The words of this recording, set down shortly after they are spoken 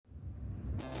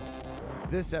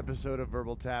This episode of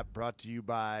Verbal Tap brought to you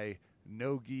by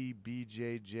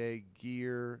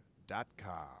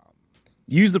NogiBJJGear.com.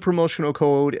 Use the promotional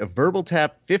code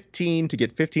VerbalTap15 to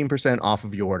get 15% off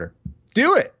of your order.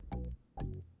 Do it! Is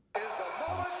the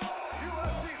moment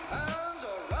UFC fans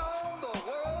around the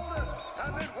world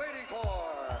have been waiting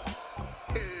for.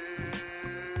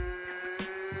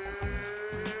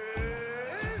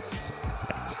 It's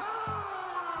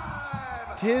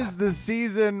time! Tis the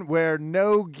season where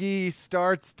no-gi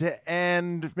starts to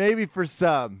end, maybe for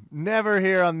some. Never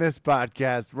here on this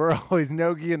podcast. We're always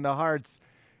no-gi in the hearts,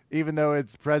 even though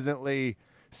it's presently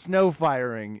snow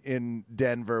firing in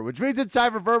Denver, which means it's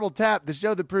time for Verbal Tap, the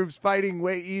show that proves fighting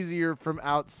way easier from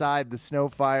outside the snow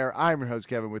fire. I'm your host,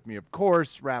 Kevin. With me, of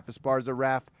course, Raph Esparza.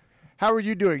 Raph, how are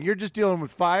you doing? You're just dealing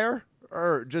with fire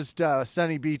or just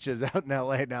sunny beaches out in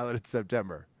L.A. now that it's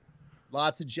September?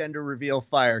 Lots of gender reveal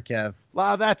fire, Kev.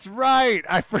 Wow, that's right.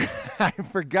 I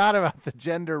forgot about the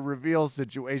gender reveal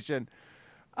situation.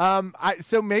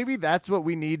 So maybe that's what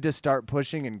we need to start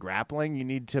pushing and grappling. You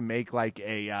need to make like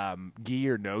a gi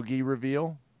or no gi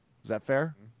reveal. Is that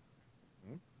fair?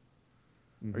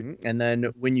 Mm-hmm. And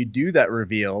then when you do that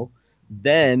reveal,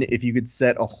 then if you could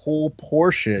set a whole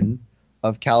portion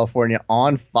of California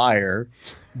on fire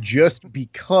just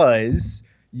because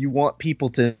you want people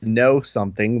to know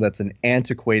something that's an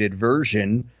antiquated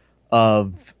version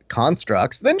of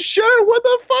constructs, then sure, what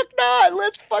the fuck not?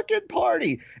 Let's fucking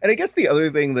party. And I guess the other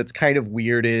thing that's kind of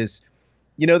weird is,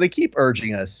 you know, they keep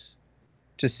urging us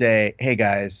to say, hey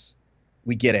guys,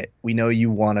 we get it. We know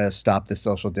you want to stop the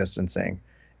social distancing.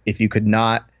 If you could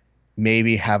not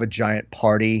maybe have a giant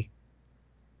party,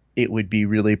 it would be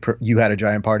really, you had a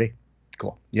giant party?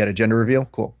 Cool. You had a gender reveal?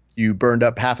 Cool. You burned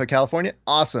up half of California?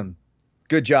 Awesome.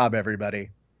 Good job, everybody.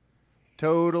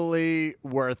 Totally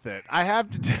worth it. I have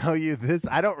to tell you this.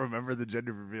 I don't remember the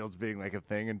gender reveals being like a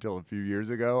thing until a few years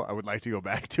ago. I would like to go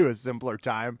back to a simpler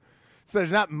time. So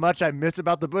there's not much I miss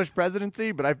about the Bush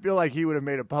presidency, but I feel like he would have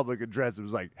made a public address. It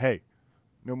was like, hey,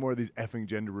 no more of these effing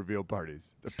gender reveal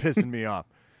parties. They're pissing me off.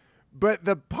 But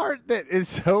the part that is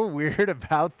so weird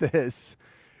about this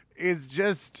is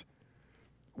just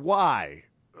why?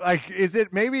 Like, is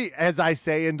it maybe, as I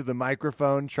say into the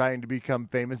microphone, trying to become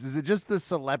famous, is it just the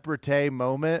celebrity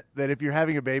moment that if you're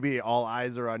having a baby, all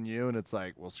eyes are on you and it's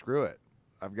like, well, screw it.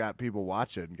 I've got people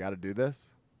watching. Got to do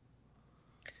this?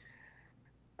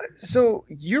 So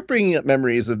you're bringing up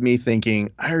memories of me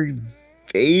thinking, I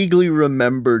vaguely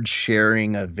remembered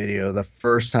sharing a video the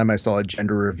first time I saw a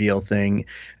gender reveal thing,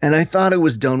 and I thought it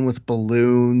was done with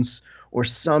balloons or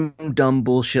some dumb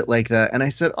bullshit like that. And I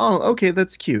said, oh, okay,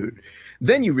 that's cute.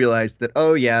 Then you realize that,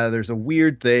 oh, yeah, there's a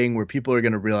weird thing where people are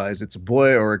going to realize it's a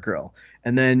boy or a girl.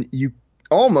 And then you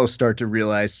almost start to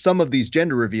realize some of these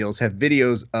gender reveals have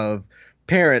videos of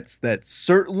parents that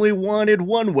certainly wanted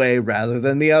one way rather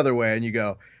than the other way. And you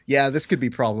go, yeah, this could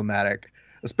be problematic,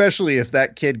 especially if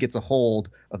that kid gets a hold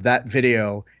of that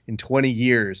video in 20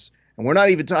 years. And we're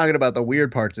not even talking about the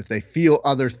weird parts if they feel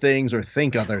other things or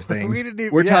think other things.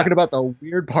 We're talking about the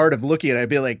weird part of looking at it and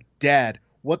be like, Dad,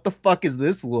 what the fuck is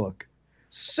this look?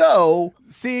 So,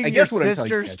 seeing your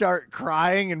sister start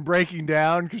crying and breaking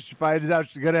down because she finds out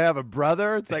she's going to have a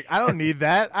brother, it's like, I don't need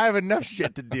that. I have enough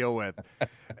shit to deal with.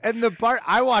 And the part,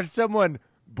 I watched someone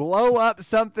blow up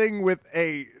something with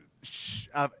a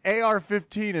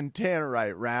AR-15 and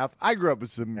Tannerite, Raph. I grew up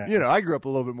with some, I grew up a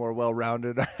little bit more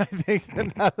well-rounded, I think,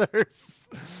 than others.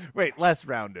 Wait, less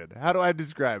rounded. How do I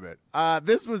describe it?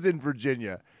 This was in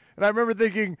Virginia. And I remember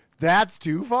thinking, that's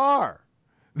too far.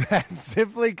 That's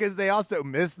simply because they also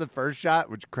missed the first shot,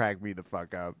 which cracked me the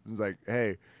fuck up. It was like, hey,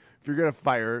 if you're going to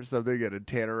fire something at a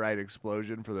Tannerite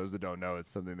explosion, for those that don't know, it's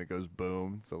something that goes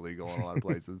boom. It's illegal in a lot of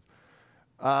places.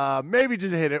 Maybe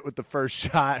just hit it with the first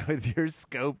shot with your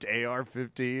scoped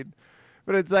AR-15.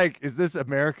 But it's like, is this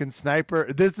American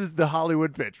Sniper? This is the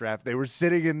Hollywood pitch, Raph. They were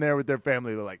sitting in there with their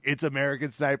family. They're like, it's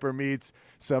American Sniper meets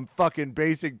some fucking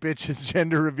basic bitches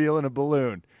gender reveal in a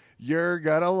balloon. You're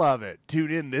going to love it.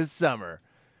 Tune in this summer.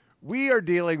 We are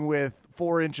dealing with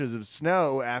 4 inches of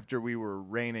snow after we were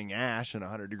raining ash in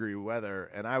 100-degree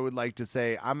weather, and I would like to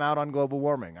say I'm out on global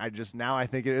warming. I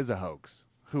think it is a hoax.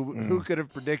 Who could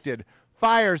have predicted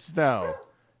fire snow?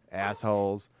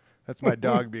 Assholes. That's my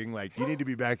dog being like, you need to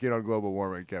be back in on global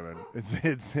warming, Kevin.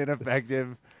 It's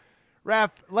ineffective.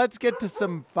 Raph, let's get to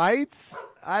some fights.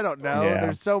 I don't know. Yeah.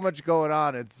 There's so much going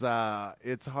on. It's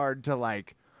hard to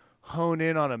like hone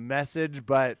in on a message,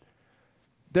 but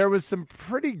there was some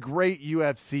pretty great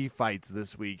UFC fights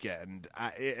this weekend.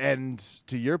 And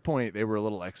to your point, they were a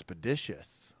little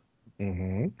expeditious.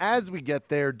 Mm-hmm. As we get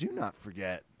there, do not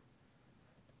forget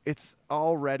it's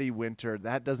already winter.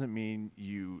 That doesn't mean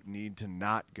you need to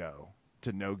not go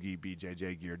to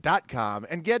NoGiBJJGear.com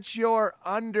and get your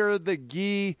under the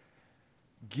gi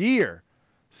gear.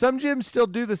 Some gyms still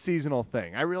do the seasonal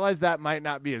thing. I realize that might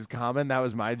not be as common. That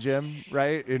was my gym,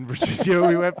 right? In Virginia,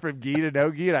 we went from gi to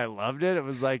no gi, and I loved it. It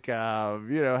was like,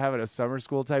 having a summer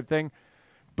school type thing.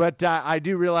 But I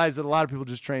do realize that a lot of people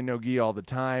just train no gi all the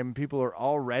time. People are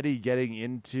already getting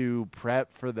into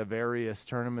prep for the various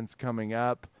tournaments coming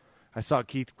up. I saw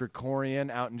Keith Krikorian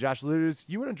out in Josh Ludes.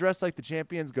 You want to dress like the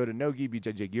champions? Go to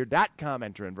NoGiBJJGear.com,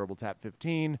 enter in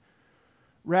VerbalTap15.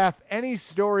 Raph, any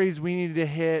stories we need to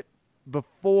hit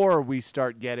before we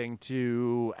start getting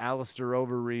to Alistair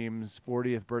Overeem's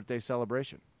 40th birthday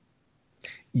celebration?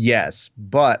 Yes,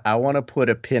 but I want to put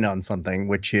a pin on something,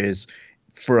 which is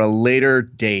for a later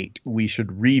date, we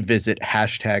should revisit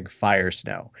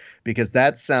 #FireSnow, because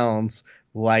that sounds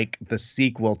like the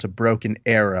sequel to Broken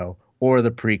Arrow or the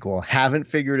prequel. Haven't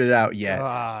figured it out yet,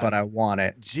 but I want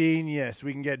it. Genius.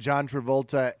 We can get John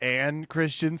Travolta and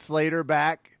Christian Slater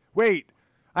back. Wait,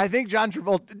 I think John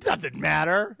Travolta, it doesn't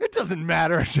matter. It doesn't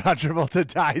matter if John Travolta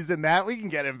dies in that. We can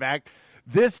get him back.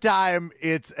 This time,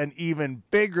 it's an even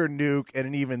bigger nuke and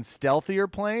an even stealthier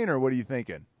plane, or what are you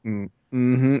thinking?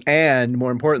 Mm-hmm. And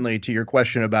more importantly, to your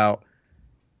question about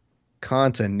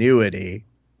continuity,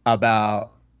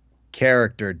 about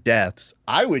character deaths,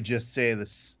 I would just say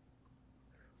this.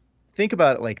 Think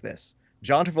about it like this.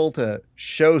 John Travolta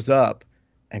shows up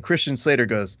and Christian Slater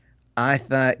goes, "I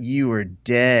thought you were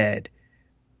dead."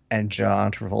 And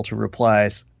John Travolta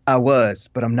replies, "I was,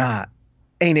 but I'm not.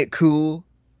 Ain't it cool?"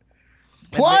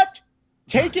 Plot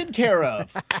taken care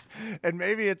of. And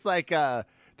maybe it's like, to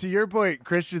your point,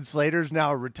 Christian Slater's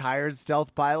now a retired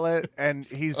stealth pilot, and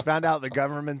he's found out the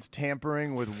government's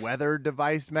tampering with weather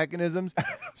device mechanisms.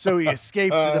 So he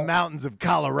escapes to the mountains of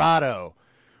Colorado,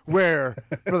 where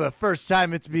for the first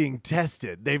time it's being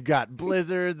tested. They've got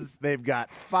blizzards, they've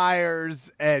got fires,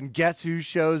 and guess who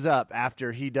shows up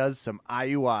after he does some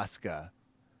ayahuasca?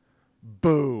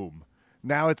 Boom.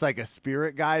 Now it's like a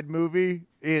spirit guide movie.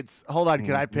 It's, hold on,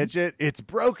 can I pitch it? It's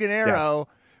Broken Arrow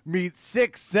meets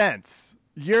Sixth Sense.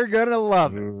 You're going to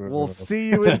love it. We'll see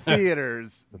you in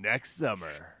theaters next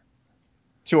summer.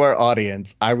 To our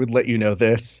audience, I would let you know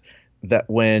this, that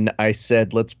when I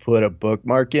said let's put a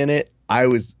bookmark in it, I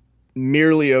was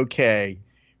merely okay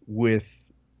with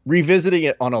revisiting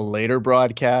it on a later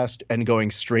broadcast and going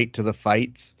straight to the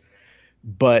fights.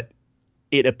 But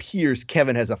it appears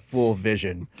Kevin has a full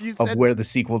vision of where the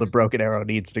sequel to Broken Arrow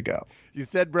needs to go. You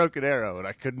said Broken Arrow, and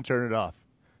I couldn't turn it off.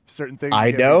 Certain things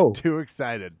I get know. me too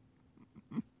excited.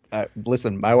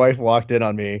 Listen, my wife walked in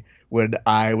on me when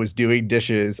I was doing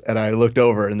dishes, and I looked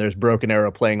over, and there's Broken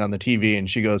Arrow playing on the TV, and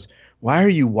she goes, "Why are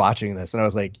you watching this?" And I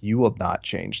was like, "You will not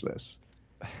change this.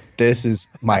 This is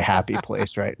my happy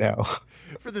place right now."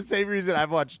 For the same reason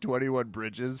I've watched 21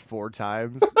 Bridges 4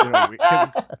 times.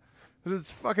 Because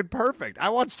it's fucking perfect. I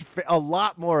watched a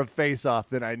lot more of Face Off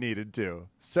than I needed to.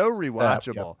 So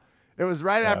rewatchable. It was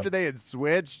right after they had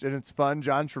switched, and it's fun.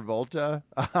 John Travolta.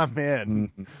 I'm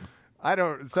in.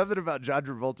 Something about John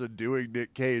Travolta doing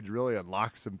Nick Cage really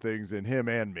unlocks some things in him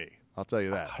and me. I'll tell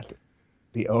you that.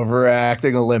 The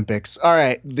overacting Olympics. All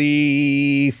right,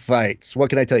 the fights. What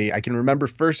can I tell you? I can remember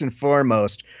first and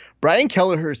foremost, Brian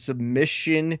Kelleher's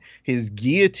submission, his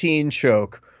guillotine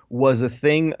choke was a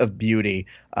thing of beauty.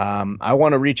 I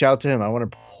want to reach out to him. I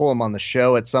want to pull him on the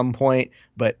show at some point,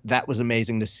 but that was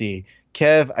amazing to see.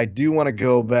 Kev, I do want to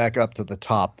go back up to the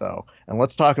top, though, and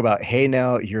let's talk about, hey,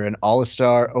 now you're an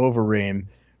all-star Overeem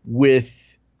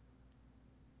with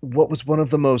what was one of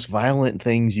the most violent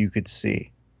things you could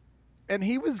see. And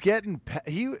he was getting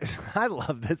I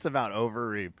love this about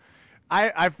Overeem.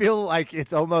 I feel like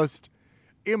it's almost,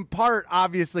 in part,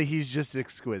 obviously, he's just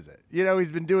exquisite.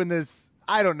 He's been doing this.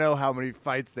 I don't know how many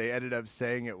fights they ended up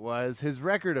saying it was. His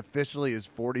record officially is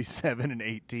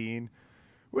 47-18,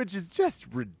 which is just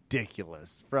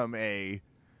ridiculous from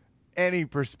any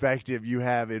perspective you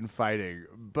have in fighting.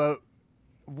 But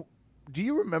do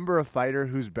you remember a fighter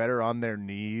who's better on their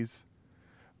knees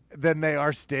than they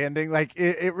are standing? Like,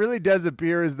 it really does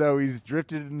appear as though he's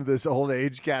drifted into this old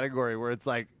age category where it's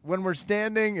like, when we're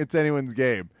standing, it's anyone's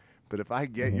game. But if I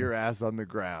get your ass on the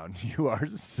ground, you are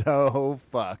so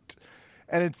fucked.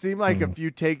 And it seemed like a few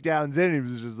takedowns in, he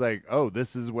was just like, oh,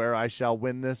 this is where I shall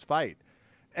win this fight.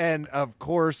 And, of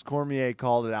course, Cormier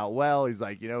called it out well. He's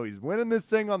like, he's winning this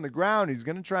thing on the ground. He's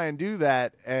going to try and do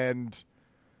that. And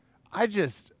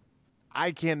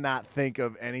I cannot think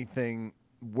of anything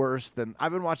worse than,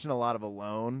 I've been watching a lot of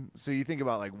Alone. So you think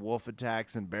about, like, wolf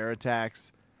attacks and bear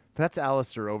attacks. That's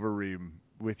Alistair Overeem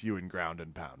with you in ground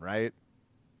and pound, right?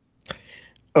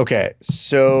 Okay,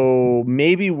 so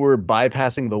maybe we're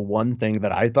bypassing the one thing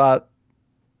that I thought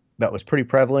that was pretty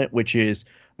prevalent, which is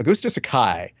Augusto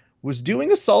Sakai was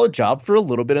doing a solid job for a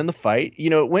little bit in the fight. You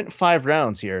know, it went 5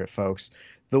 rounds here, folks.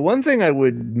 The one thing I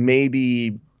would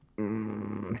maybe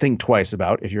think twice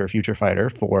about if you're a future fighter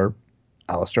for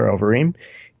Alistair Overeem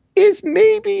is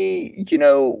maybe, you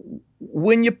know,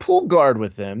 when you pull guard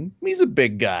with him, he's a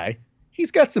big guy.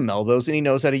 He's got some elbows and he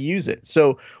knows how to use it.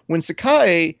 So when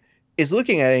Sakai is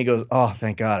looking at it, he goes, "Oh,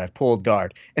 thank God, I've pulled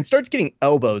guard," and starts getting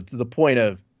elbowed to the point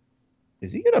of,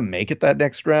 is he going to make it that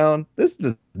next round? This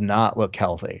does not look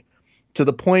healthy. To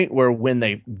the point where when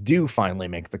they do finally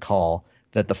make the call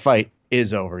that the fight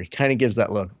is over, he kind of gives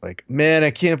that look like, man,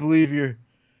 I can't believe you're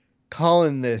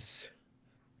calling this.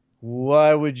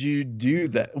 Why would you do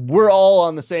that? We're all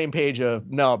on the same page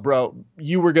of, no, bro,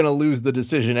 you were going to lose the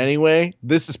decision anyway.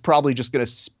 This is probably just going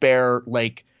to spare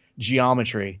like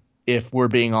geometry, if we're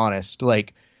being honest.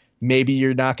 Like maybe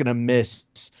you're not going to miss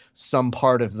some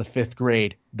part of the 5th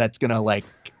grade that's going to like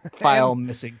file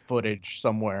missing footage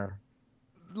somewhere.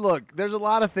 Look, there's a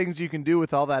lot of things you can do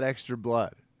with all that extra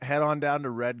blood. Head on down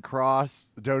to Red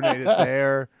Cross, donate it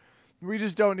there. We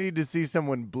just don't need to see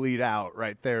someone bleed out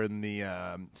right there in the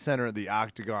center of the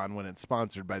octagon when it's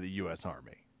sponsored by the U.S.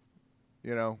 Army.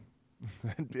 You know,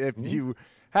 if you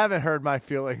haven't heard my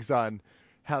feelings on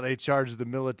how they charge the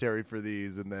military for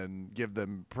these and then give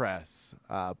them press,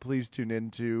 please tune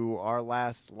into our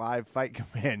last live fight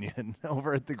companion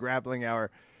over at the Grappling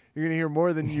Hour. You're going to hear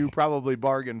more than you probably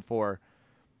bargained for.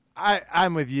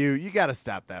 I'm with you. You got to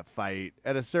stop that fight.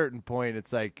 At a certain point,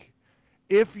 it's like,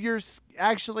 if you're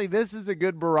actually, this is a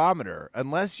good barometer.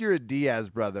 Unless you're a Diaz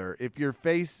brother, if your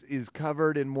face is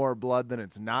covered in more blood than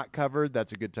it's not covered,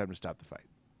 that's a good time to stop the fight.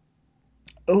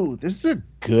 Oh, this is a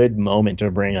good moment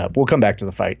to bring up. We'll come back to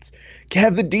the fights.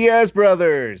 Have the Diaz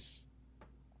brothers.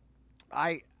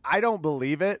 I don't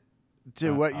believe it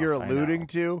to what you're alluding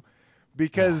to,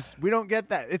 because we don't get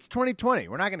that. It's 2020.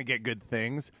 We're not going to get good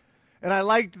things. And I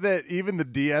liked that even the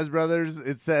Diaz brothers,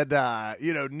 it said,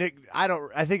 Nick,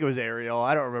 I think it was Ariel.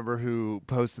 I don't remember who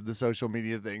posted the social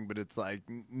media thing, but it's like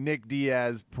Nick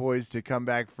Diaz poised to come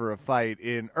back for a fight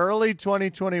in early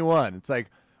 2021. It's like,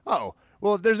 oh,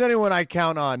 well, if there's anyone I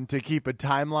count on to keep a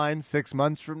timeline 6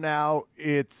 months from now,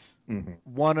 it's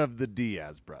one of the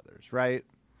Diaz brothers, right?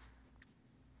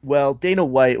 Well, Dana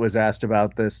White was asked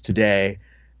about this today,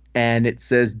 and it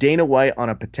says Dana White on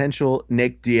a potential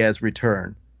Nick Diaz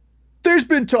return. There's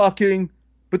been talking,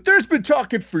 but there's been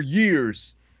talking for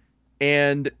years.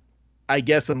 And I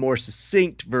guess a more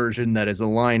succinct version that is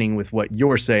aligning with what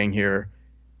you're saying here,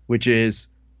 which is,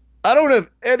 I don't have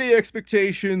any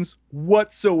expectations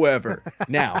whatsoever.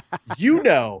 Now, you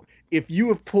know, if you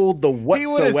have pulled the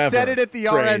whatsoever, he would have said it at the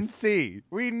phrase, RNC.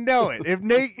 We know it. If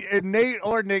Nate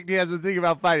or Nick Diaz was thinking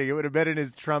about fighting, it would have been in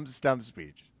his Trump stump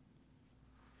speech.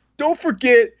 Don't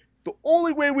forget, the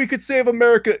only way we could save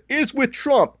America is with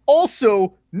Trump.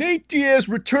 Also, Nate Diaz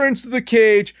returns to the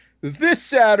cage this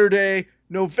Saturday,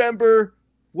 November.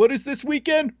 What is this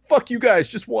weekend? Fuck you guys.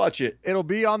 Just watch it. It'll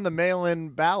be on the mail-in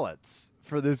ballots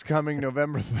for this coming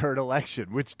November 3rd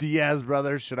election. Which Diaz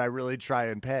brothers should I really try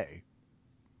and pay?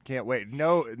 Can't wait.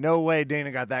 No way Dana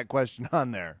got that question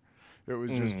on there. It was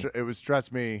just, it was,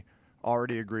 trust me,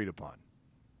 already agreed upon.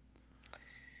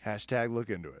 Hashtag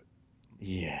look into it.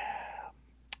 Yeah.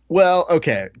 Well,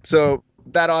 okay. So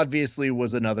that obviously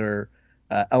was another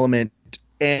element.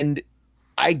 And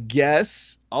I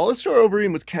guess Alistair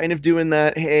Overeem was kind of doing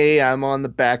that, hey, I'm on the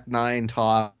back nine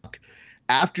talk.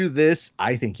 After this,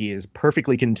 I think he is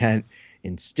perfectly content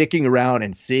in sticking around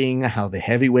and seeing how the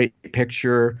heavyweight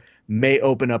picture may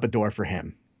open up a door for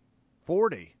him.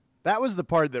 40. That was the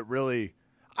part that really...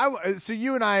 So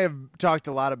you and I have talked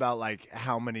a lot about like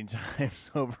how many times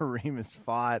Overeem has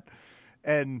fought.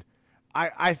 And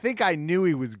I think I knew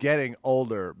he was getting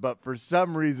older, but for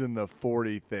some reason the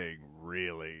 40 thing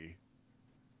really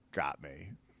got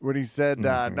me. When he said,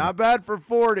 not bad for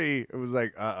 40, it was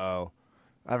like, uh-oh.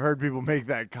 I've heard people make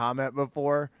that comment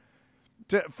before.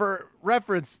 For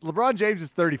reference, LeBron James is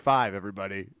 35,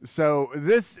 everybody. So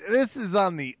this is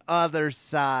on the other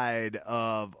side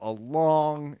of a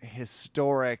long,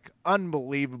 historic,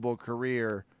 unbelievable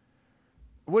career.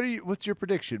 What's your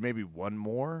prediction? Maybe one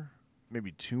more?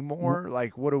 Maybe two more?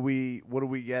 Like, what do we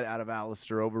get out of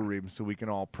Alistair Overeem so we can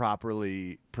all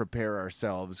properly prepare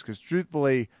ourselves? Because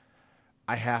truthfully,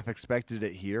 I half expected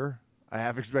it here. I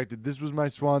half expected this was my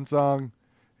swan song.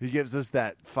 He gives us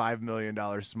that $5 million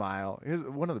smile. He has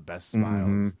one of the best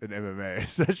smiles in MMA,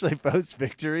 especially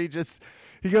post-victory. Just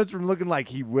he goes from looking like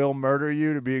he will murder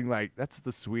you to being like, that's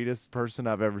the sweetest person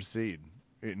I've ever seen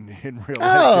in real life.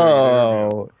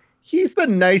 Oh, He's the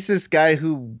nicest guy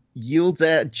who yields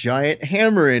a giant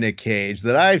hammer in a cage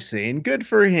that I've seen. Good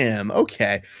for him.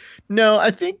 Okay. No,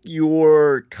 I think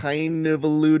you're kind of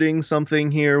alluding something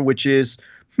here, which is,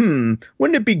 wouldn't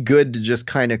it be good to just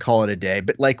kind of call it a day?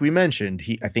 But like we mentioned,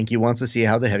 I think he wants to see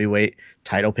how the heavyweight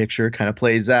title picture kind of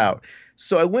plays out.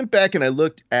 So I went back and I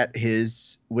looked at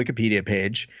his Wikipedia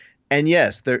page, and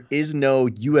yes, there is no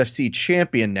UFC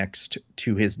champion next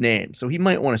to his name. So he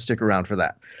might want to stick around for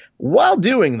that. While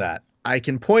doing that, I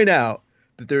can point out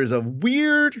that there's a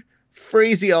weird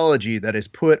phraseology that is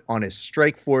put on his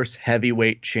Strikeforce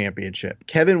Heavyweight Championship.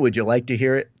 Kevin, would you like to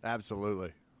hear it? Absolutely.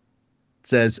 It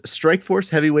says Strikeforce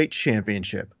Heavyweight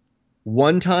Championship.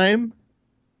 One time,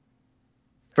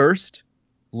 first,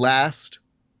 last,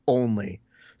 only.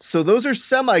 So those are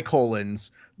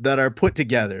semicolons that are put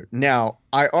together. Now,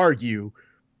 I argue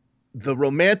the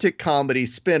romantic comedy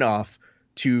spinoff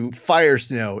to Fire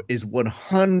Snow is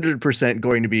 100%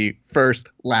 going to be first,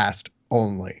 last,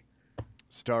 only.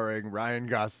 Starring Ryan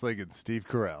Gosling and Steve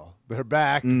Carell. They're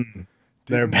back.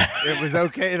 They're back. It was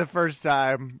okay the first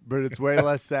time, but it's way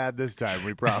less sad this time,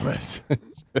 we promise.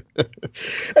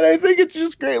 And I think it's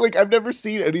just great. Like, I've never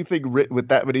seen anything written with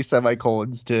that many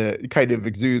semicolons to kind of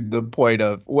exude the point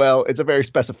of, well, it's a very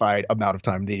specified amount of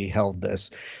time that he held this.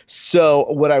 So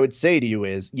what I would say to you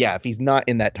is, yeah, if he's not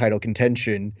in that title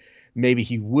contention, maybe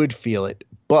he would feel it.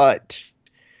 But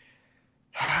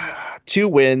 2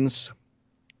 wins,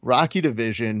 Rocky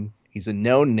division, he's a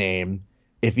known name.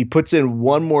 If he puts in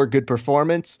one more good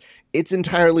performance, it's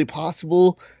entirely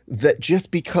possible that just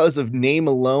because of name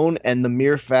alone and the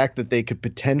mere fact that they could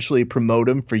potentially promote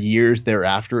him for years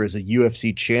thereafter as a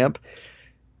UFC champ,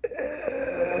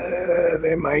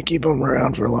 they might keep him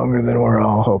around for longer than we're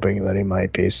all hoping that he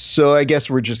might be. So I guess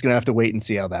we're just going to have to wait and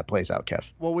see how that plays out, Kev.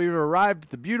 Well, we've arrived at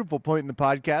the beautiful point in the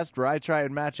podcast where I try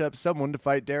and match up someone to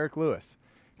fight Derek Lewis.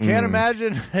 Can't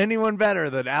imagine anyone better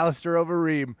than Alistair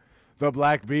Overeem, the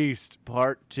Black Beast,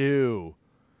 Part 2.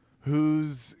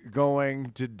 Who's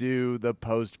going to do the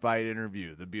post-fight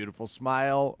interview? The beautiful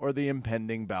smile or the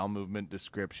impending bowel movement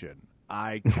description?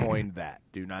 I coined that.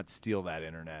 Do not steal that,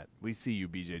 internet. We see you,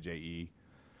 BJJE.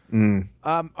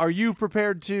 Are you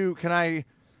prepared to? Can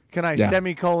I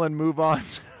semicolon move on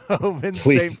to Ovince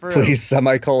St. Preux? Please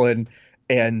semicolon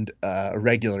and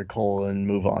regular colon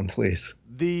move on, please.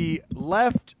 The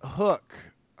left hook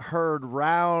heard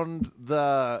round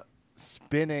the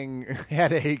spinning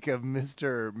headache of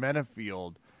Mr.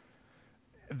 Menafield.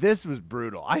 This was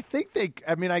brutal. I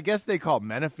guess they call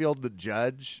Menafield the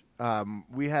judge.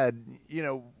 We had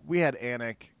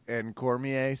Anik and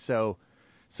Cormier, so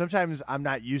sometimes I'm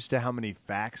not used to how many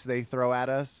facts they throw at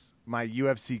us. My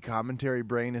UFC commentary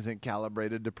brain isn't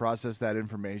calibrated to process that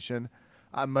information.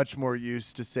 I'm much more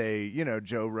used to, say,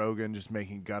 Joe Rogan just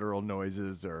making guttural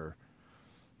noises or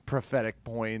prophetic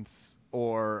points,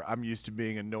 or I'm used to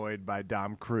being annoyed by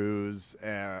Dom Cruz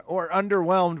or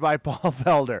underwhelmed by Paul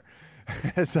Felder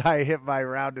as I hit my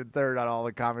rounded third on all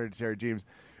the commentary teams.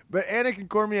 But Anik and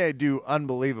Cormier do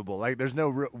unbelievable. Like, there's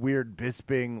no weird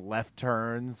Bisping left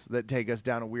turns that take us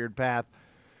down a weird path.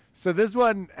 So this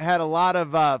one had a lot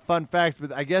of fun facts,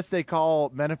 but I guess they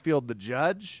call Menafield the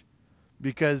judge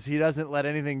because he doesn't let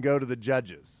anything go to the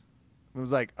judges. It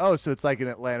was like, oh, so it's like an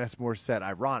Alanis Morissette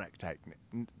ironic type.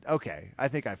 Okay, I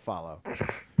think I follow.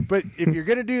 But if you're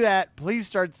going to do that, please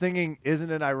start singing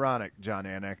Isn't It Ironic, John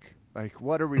Anik? Like,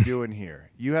 what are we doing here?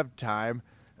 You have time.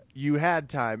 You had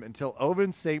time until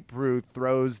Ovince St. Preux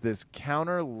throws this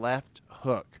counter left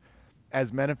hook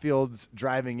as Menafield's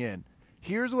driving in.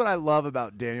 Here's what I love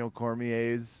about Daniel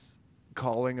Cormier's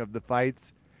calling of the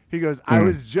fights. He goes, I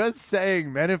was just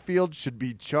saying Menafield should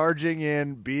be charging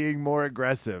in, being more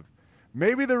aggressive.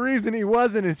 Maybe the reason he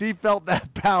wasn't is he felt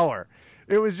that power.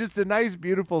 It was just a nice,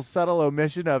 beautiful, subtle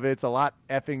omission of it's a lot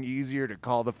effing easier to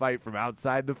call the fight from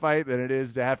outside the fight than it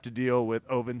is to have to deal with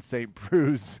Ovince St.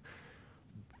 Preux's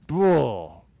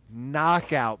bull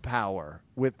knockout power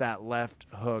with that left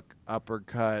hook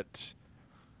uppercut.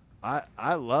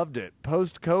 I loved it.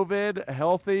 Post-COVID,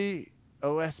 healthy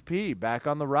OSP back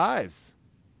on the rise.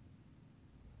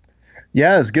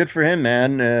 Yeah, it's good for him,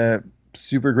 man.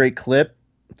 Super great clip.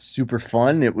 Super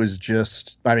fun. It was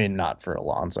just, not for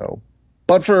Alonzo,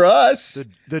 but for us,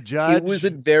 the judge. It was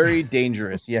very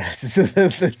dangerous. Yes,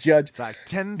 the judge. It's like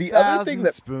 10,000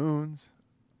 spoons.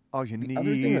 All you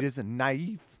need is a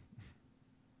knife.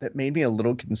 That made me a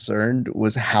little concerned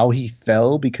was how he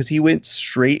fell, because he went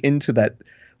straight into that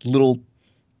little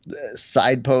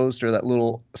side post or that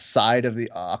little side of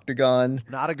the octagon.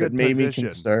 Not a good position. Made me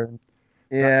concerned.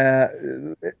 Yeah.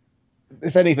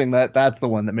 If anything, that's the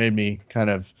one that made me kind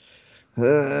of,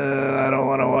 I don't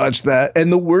want to watch that.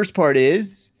 And the worst part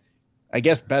is I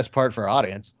guess best part for our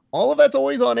audience, all of that's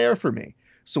always on air for me.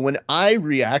 So when I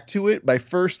react to it, my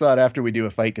first thought after we do a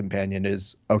fight companion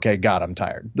is, okay, God, I'm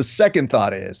tired. The second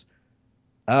thought is,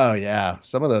 oh yeah,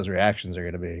 some of those reactions are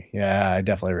going to be, yeah, I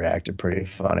definitely reacted pretty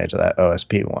funny to that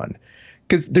OSP one.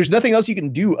 Because there's nothing else you can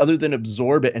do other than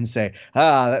absorb it and say,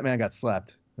 that man got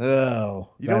slapped. Oh,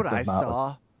 you know what I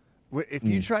saw? If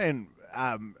you try and,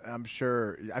 I'm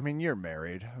sure, I mean, you're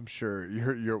married. I'm sure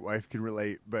your wife can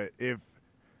relate. But if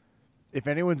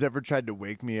anyone's ever tried to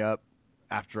wake me up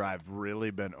after I've really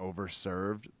been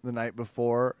overserved the night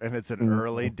before and it's an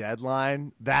early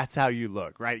deadline, that's how you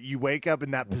look, right? You wake up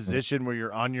in that position where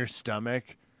you're on your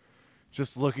stomach,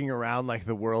 just looking around like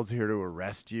the world's here to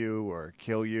arrest you or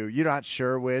kill you. You're not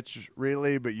sure which,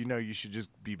 really, but you know you should just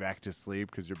be back to sleep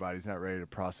because your body's not ready to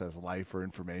process life or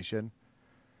information.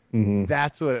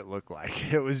 That's what it looked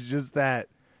like. It was just that,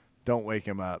 don't wake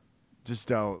him up. Just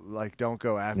don't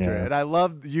go after it. And I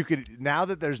love now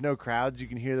that there's no crowds, you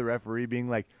can hear the referee being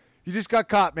like, you just got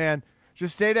caught, man.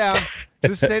 Just stay down.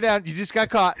 Just stay down. You just got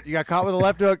caught. You got caught with a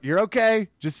left hook. You're okay.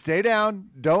 Just stay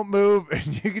down. Don't move.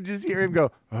 And you can just hear him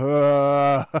go,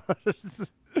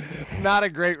 It's not a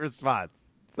great response.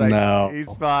 It's like, no,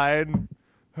 he's fine.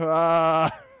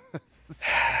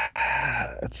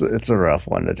 It's a rough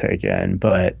one to take in,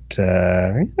 but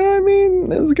I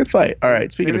mean, it was a good fight. All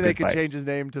right, speaking of good fights, maybe they could change his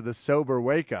name to the Sober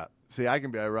Wake Up. See, I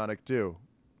can be ironic too.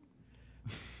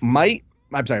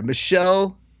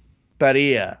 Michel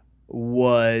Pereira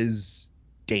was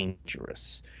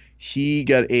dangerous. He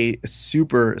got a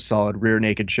super solid rear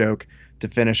naked choke to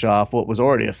finish off what was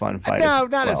already a fun fight. No,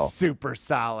 not a super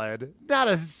solid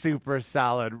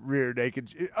rear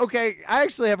naked. Okay, I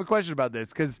actually have a question about this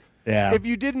because if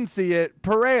you didn't see it,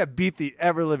 Pereira beat the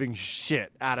ever-living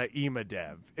shit out of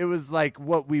Imadev. It was like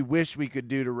what we wish we could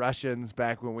do to Russians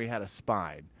back when we had a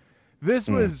spine. This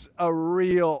was a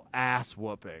real ass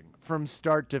whooping from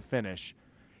start to finish.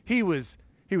 He was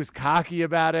cocky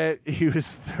about it. He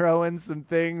was throwing some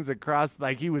things across,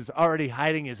 like he was already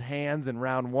hiding his hands in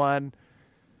round one.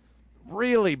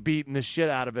 Really beating the shit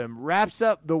out of him. Wraps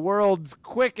up the world's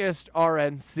quickest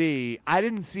RNC. I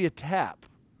didn't see a tap.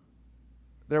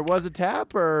 There was a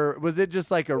tap, or was it just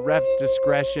like a ref's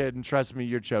discretion? Trust me,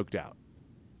 you're choked out.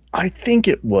 I think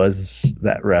it was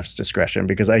that ref's discretion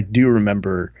because I do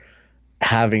remember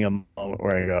having a moment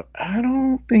where I go, I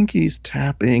don't think he's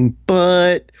tapping,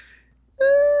 but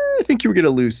I think you were going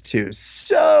to lose too.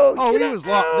 So, he was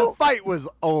the fight was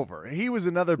over. He was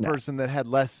another person that had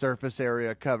less surface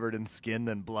area covered in skin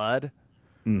than blood.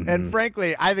 And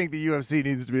frankly, I think the UFC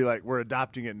needs to be like, we're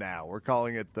adopting it now. We're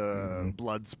calling it the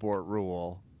blood sport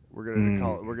rule. We're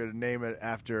gonna name it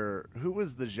after, who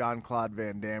was the Jean-Claude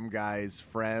Van Damme guy's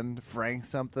friend? Frank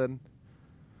something.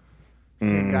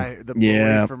 Same guy, the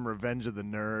boy from Revenge of the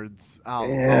Nerds. I'll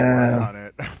write on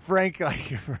it.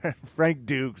 Frank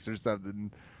Dukes or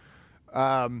something.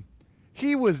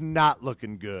 He was not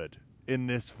looking good in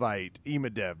this fight.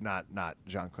 Imadev, not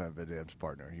Jean-Claude Van Damme's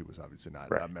partner. He was obviously not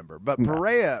a member. But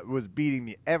Pereira was beating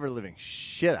the ever-living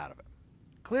shit out of him.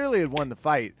 Clearly had won the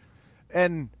fight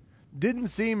and didn't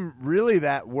seem really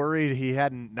that worried he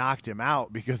hadn't knocked him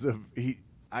out because of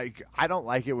I don't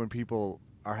like it when people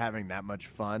are having that much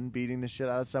fun beating the shit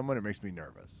out of someone. It makes me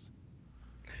nervous.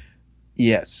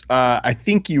 Yes. I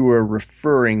think you were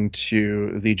referring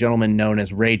to the gentleman known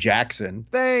as Ray Jackson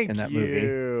in that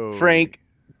movie. Frank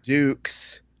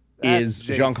Dukes is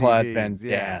Jean-Claude Van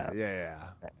Damme. Yeah.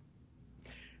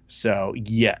 So,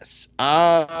 yes.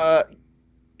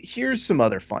 Here's some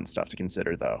other fun stuff to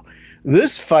consider, though.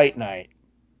 This fight night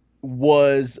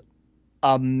was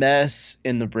a mess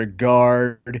in the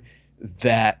regard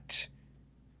that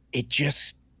it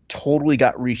just totally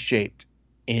got reshaped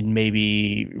in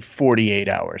maybe 48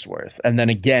 hours worth, and then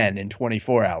again in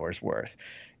 24 hours worth.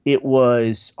 It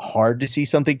was hard to see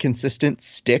something consistent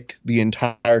stick the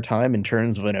entire time in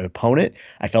terms of an opponent.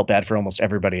 I felt bad for almost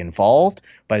everybody involved.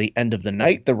 By the end of the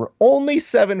night, there were only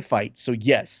 7 fights. So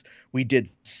yes, we did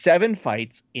 7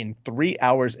 fights in 3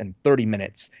 hours and 30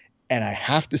 minutes. And I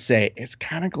have to say, it's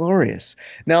kind of glorious.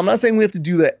 Now, I'm not saying we have to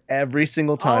do that every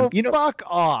single time. Fuck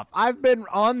off. I've been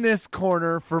on this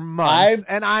corner for months,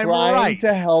 and I'm trying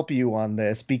to help you on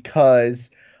this because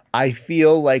I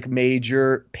feel like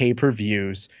major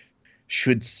pay-per-views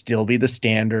should still be the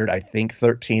standard. I think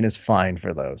 13 is fine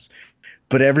for those.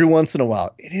 But every once in a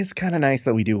while, it is kind of nice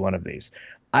that we do one of these.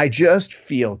 I just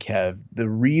feel, Kev, the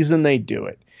reason they do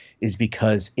it is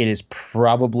because it is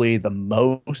probably the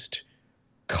most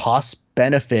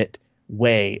cost-benefit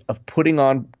way of putting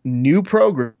on new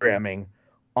programming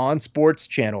on sports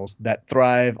channels that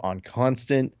thrive on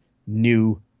constant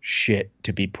new shit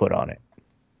to be put on it.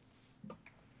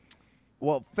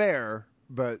 Well, fair,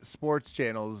 but sports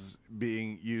channels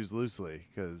being used loosely.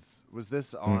 Because was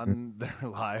this on their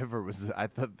live, or I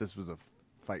thought this was a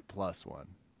Fight Plus one.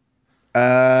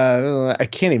 I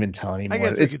can't even tell anymore. I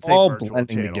guess we It's could say all virtual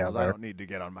blending channels. I together. don't need to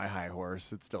get on my high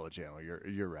horse. It's still a channel.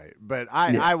 You're right. But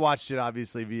I watched it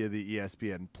obviously via the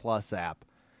ESPN Plus app,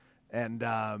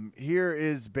 and here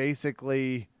is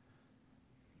basically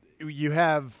you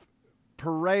have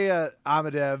Pereira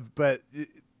Amadev, but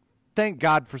thank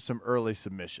God for some early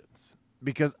submissions,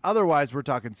 because otherwise we're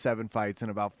talking 7 fights in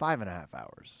about 5.5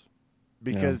 hours.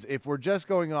 Because if we're just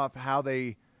going off how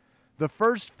the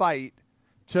first fight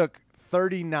took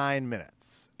 39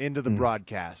 minutes into the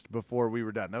broadcast before we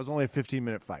were done. That was only a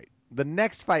 15-minute fight. The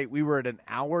next fight, we were at an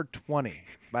hour 20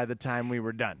 by the time we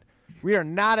were done. We are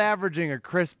not averaging a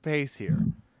crisp pace here.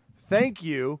 Thank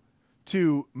you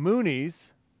to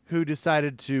Moonies, who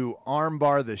decided to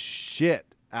armbar the shit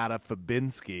out of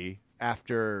Fabinski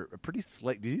after a pretty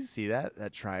slick. Did you see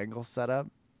that triangle setup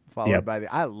followed by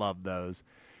I love those,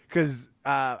 because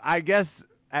I guess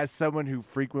as someone who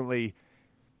frequently,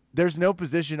 there's no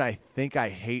position I think I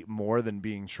hate more than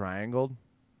being triangled,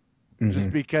 just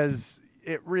because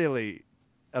it really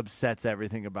upsets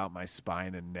everything about my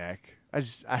spine and neck.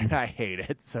 I hate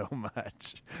it so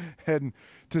much. And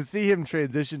to see him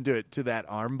transition to that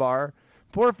arm bar,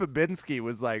 poor Fabinski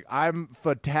was like, I'm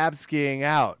Fatabskiing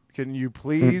out. Can you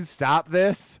please stop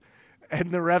this?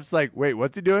 And the ref's like, wait,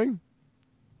 what's he doing?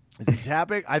 Is he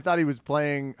tapping? I thought he was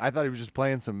just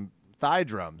playing some thigh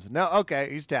drums. No, okay,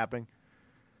 he's tapping.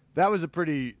 That was a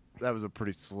pretty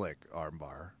slick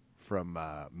armbar from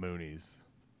Mooney's.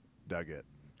 Dug it.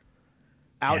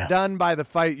 Outdone by the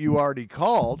fight you already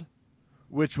called,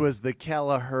 which was the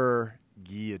Kelleher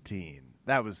guillotine.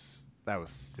 That was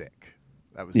sick.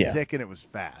 That was sick, and it was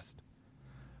fast.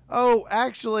 Oh,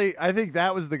 actually, I think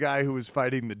that was the guy who was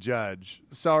fighting the judge.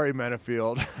 Sorry,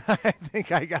 Menafield. I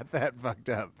think I got that fucked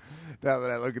up. Now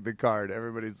that I look at the card,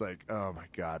 everybody's like, oh my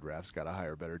God, ref's got to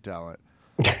hire better talent.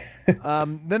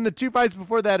 Then the 2 fights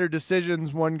before that are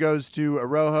decisions. One goes to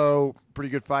Araujo, pretty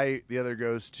good fight. The other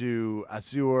goes to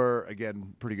Azur,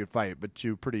 again, pretty good fight, but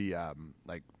 2 pretty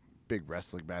big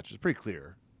wrestling matches, pretty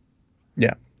clear.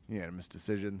 Yeah. Unanimous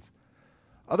decisions.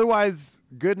 Otherwise,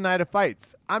 good night of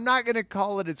fights. I'm not going to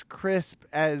call it as crisp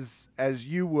as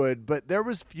you would, but there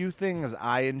was few things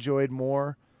I enjoyed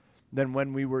more than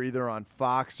when we were either on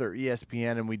Fox or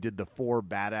ESPN and we did the 4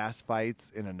 badass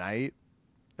fights in a night.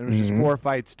 It was just 4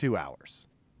 fights, 2 hours.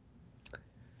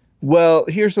 Well,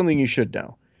 here's something you should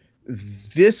know.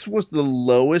 This was the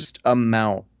lowest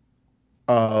amount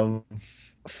of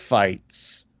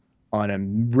fights on a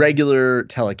regular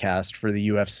telecast for the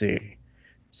UFC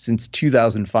since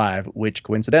 2005, which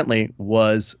coincidentally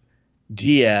was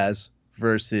Diaz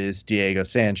versus Diego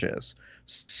Sanchez.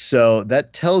 So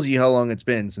that tells you how long it's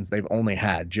been since they've only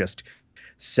had just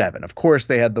 7. Of course,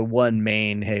 they had the one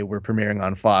main, hey, we're premiering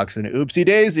on Fox, and oopsie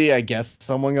daisy, I guess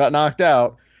someone got knocked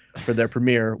out for their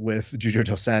premiere with Júlio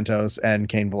dos Santos and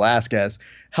Cain Velasquez.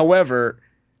 However,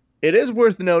 it is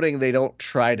worth noting they don't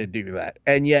try to do that.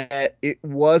 And yet it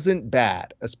wasn't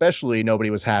bad, especially nobody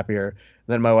was happier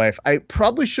than my wife. I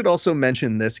probably should also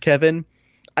mention this, Kevin.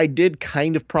 I did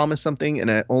kind of promise something, and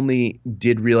I only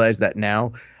did realize that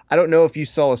now. I don't know if you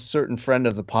saw a certain friend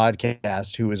of the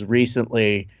podcast who was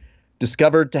recently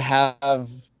discovered to have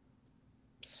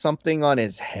something on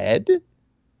his head.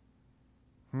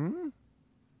 I'm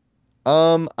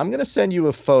going to send you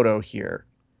a photo here,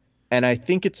 and I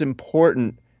think it's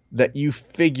important that you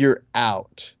figure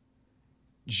out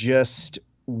just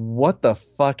what the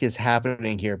fuck is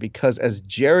happening here, because as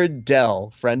Jared Dell,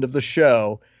 friend of the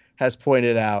show, has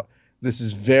pointed out, this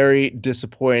is very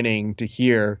disappointing to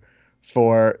hear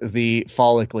for the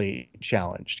follically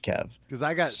challenged, Kev. Because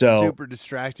I got super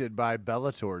distracted by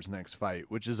Bellator's next fight,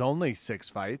 which is only 6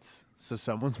 fights. So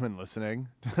someone's been listening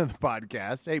to the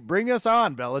podcast. Hey, bring us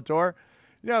on, Bellator.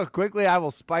 Quickly, I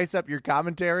will spice up your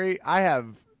commentary. I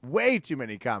have way too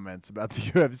many comments about the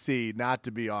UFC not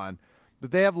to be on. But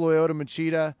they have Lyoto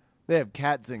Machida. They have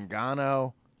Kat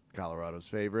Zingano, Colorado's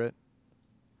favorite.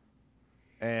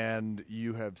 And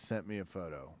you have sent me a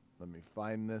photo. Let me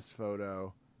find this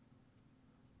photo.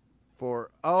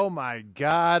 Oh my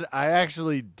God, I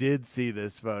actually did see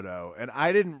this photo, and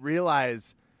I didn't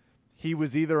realize he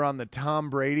was either on the Tom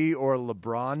Brady or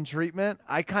LeBron treatment.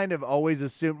 I kind of always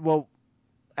assumed, well,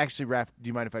 actually, Raph, do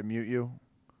you mind if I mute you?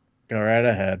 Go right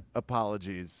ahead.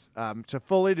 Apologies. To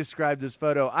fully describe this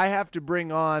photo, I have to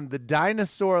bring on the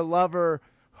dinosaur lover,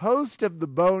 host of the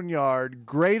Boneyard,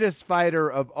 greatest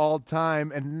fighter of all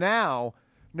time, and now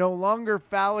no longer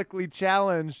phallically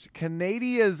challenged,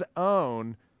 Canada's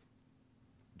own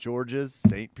Georges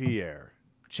St. Pierre.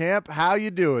 Champ, how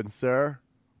you doing, sir?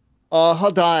 Oh,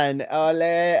 hold on.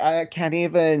 I can't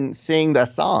even sing the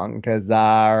song because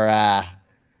I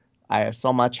have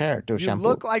so much hair to You shampoo.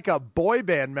 look like a boy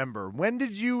band member. When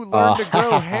did you learn to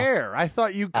grow hair? I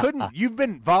thought you couldn't. You've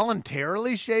been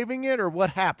voluntarily shaving it, or what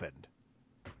happened?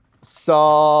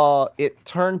 So it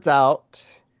turns out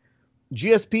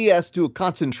GSP has to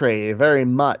concentrate very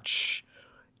much,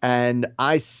 and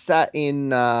I sat in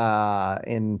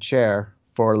chair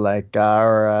for like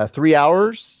 3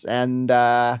 hours, and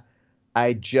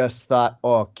I just thought,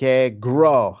 okay,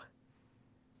 grow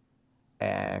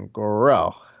and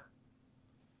grow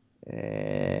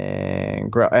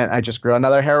and grow, and I just grew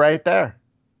another hair right there.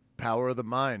 Power of the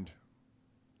mind.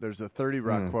 There's a 30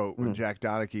 Rock quote when Jack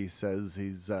Donaghy says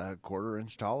he's a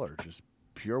quarter-inch taller, just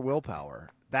pure willpower.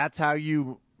 That's how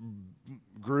you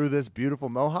grew this beautiful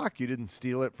mohawk? You didn't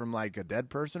steal it from like a dead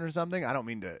person or something? I don't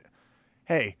mean to.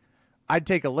 Hey, I'd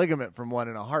take a ligament from one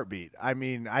in a heartbeat. I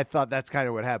mean, I thought that's kind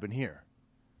of what happened here.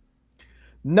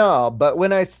 No, but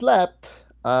when I slept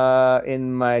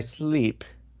in my sleep,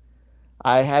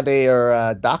 I had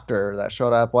a doctor that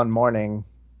showed up one morning.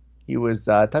 He was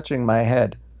touching my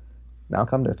head. Now,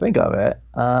 come to think of it,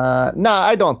 no,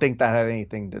 I don't think that had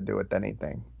anything to do with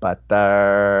anything. But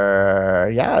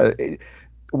yeah,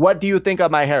 what do you think of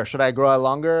my hair? Should I grow it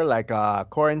longer, like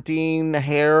quarantine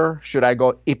hair? Should I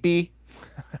go ippy?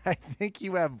 I think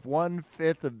you have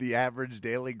 1/5 of the average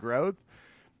daily growth,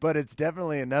 but it's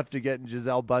definitely enough to get in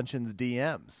Giselle Bundchen's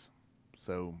DMs.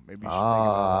 So maybe you should think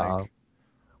about like.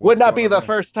 Would not be the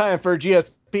first time for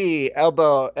GSP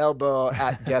elbow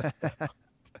at guest.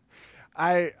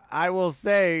 I will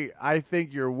say I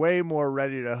think you're way more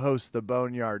ready to host the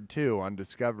Boneyard 2 on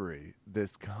Discovery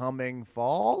this coming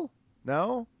fall.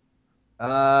 No?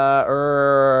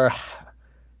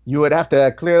 You would have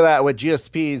to clear that with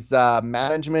GSP's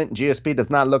management. GSP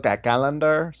does not look at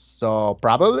calendar, so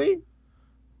probably.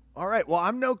 All right. Well,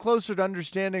 I'm no closer to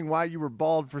understanding why you were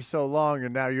bald for so long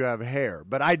and now you have hair.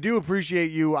 But I do appreciate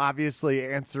you obviously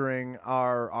answering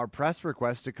our press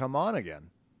request to come on again.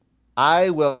 I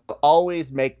will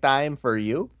always make time for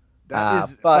you. That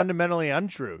is fundamentally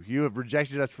untrue. You have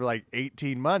rejected us for like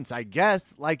 18 months. I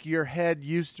guess like your head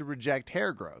used to reject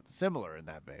hair growth. Similar in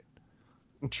that vein.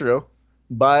 True.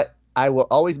 But I will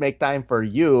always make time for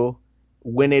you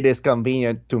when it is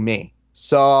convenient to me.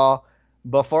 So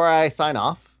before I sign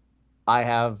off, I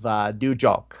have a due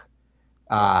joke.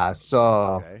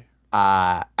 Okay.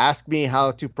 Ask me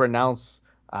how to pronounce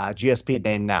GSP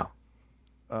name now.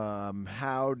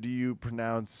 How do you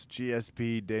pronounce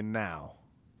GSP de now?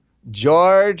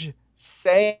 George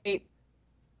St.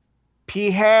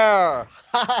 Pierre.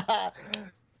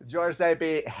 George St.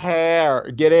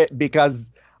 Pierre. Get it?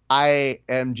 Because I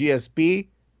am GSP,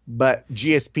 but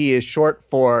GSP is short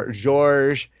for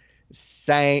George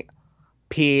St.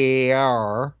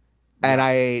 Pierre. And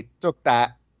I took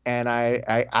that and I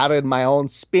added my own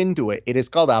spin to it. It is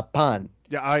called a pun.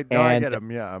 Yeah, I get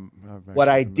him. Yeah. What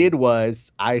I did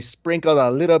was I sprinkled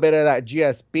a little bit of that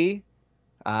GSP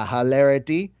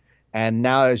hilarity, and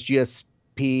now it's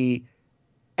GSP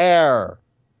air.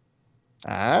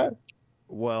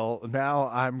 Well, now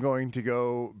I'm going to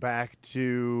go back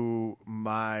to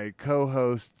my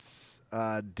co-host's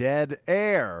dead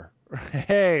air.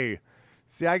 Hey,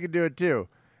 see, I can do it too.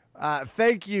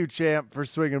 Thank you, Champ, for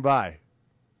swinging by.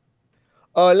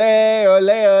 Ole, ole,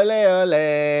 ole,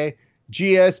 ole.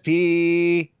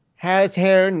 GSP has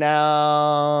hair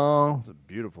now. It's a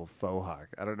beautiful faux hawk.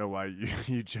 I don't know why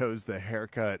you chose the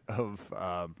haircut of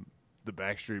the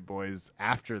Backstreet Boys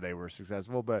after they were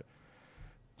successful, but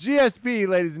GSP,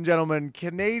 ladies and gentlemen,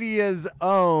 Canada's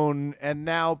own and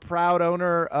now proud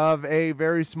owner of a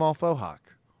very small faux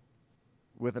hawk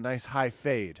with a nice high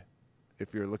fade.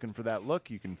 If you're looking for that look,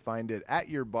 you can find it at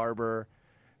your barber.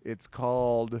 It's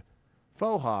called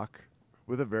faux hawk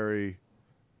with a very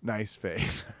nice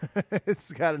fade.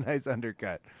 It's got a nice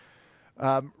undercut.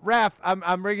 Raph,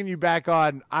 I'm bringing you back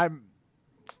on.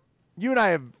 You and I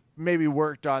have maybe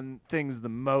worked on things the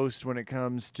most when it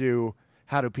comes to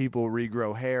how do people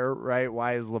regrow hair, right?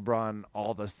 Why is LeBron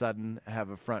all of a sudden have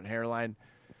a front hairline?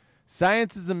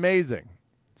 Science is amazing.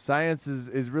 Science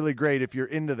is really great if you're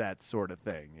into that sort of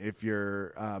thing. If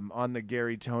you're on the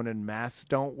Gary Tonin masks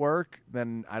don't work,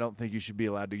 then I don't think you should be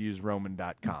allowed to use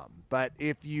Roman.com. But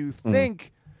if you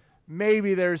think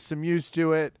maybe there's some use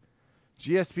to it,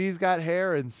 GSP's got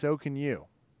hair and so can you.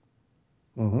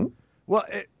 Mm-hmm. Well,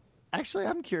 actually,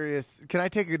 I'm curious. Can I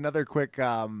take another quick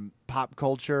pop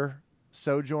culture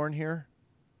sojourn here?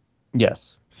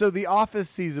 Yes. So The Office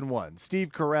season 1, Steve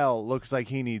Carell looks like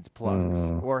he needs plugs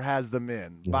or has them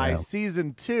in. By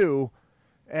season 2,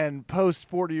 And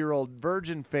post 40-year-old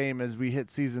virgin fame as we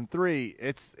hit season 3,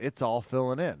 it's all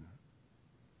filling in.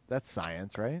 That's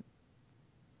science, right?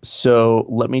 So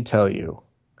let me tell you,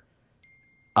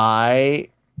 I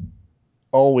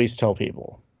always tell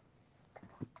people,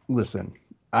 listen,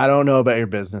 I don't know about your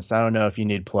business. I don't know if you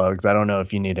need plugs. I don't know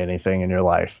if you need anything in your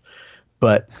life.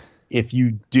 But if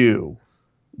you do,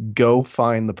 go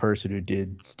find the person who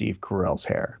did Steve Carell's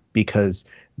hair, because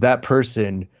that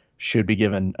person should be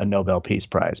given a Nobel Peace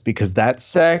Prize, because that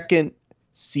second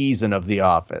season of The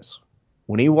Office,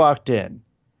 when he walked in,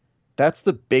 that's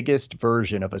the biggest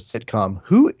version of a sitcom.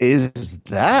 Who is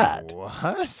that?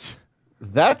 What?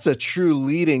 That's a true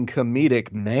leading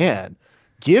comedic man.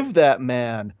 Give that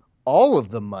man all of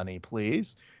the money,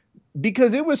 please.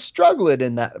 Because it was struggling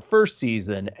in that first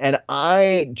season. And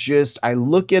I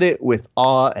look at it with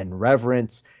awe and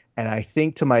reverence. And I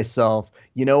think to myself,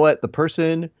 you know what? The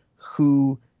person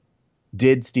who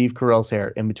did Steve Carell's hair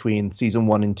in between season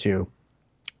 1 and 2,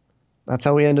 that's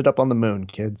how we ended up on the moon,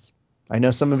 kids. I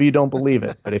know some of you don't believe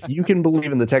it, but if you can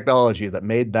believe in the technology that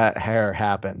made that hair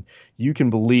happen, you can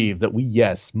believe that we,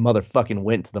 yes, motherfucking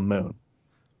went to the moon.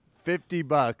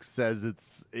 $50 says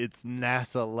it's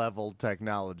NASA level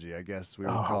technology, I guess we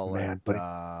would call it. But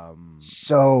it's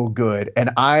so good.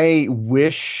 And I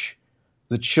wish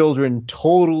the children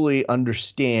totally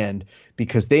understand,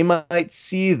 because they might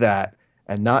see that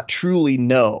and not truly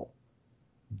know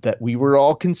that we were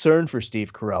all concerned for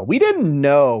Steve Carell. We didn't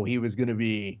know he was going to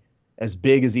be as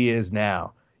big as he is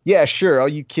now. Yeah, sure. All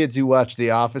you kids who watch The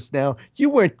Office now,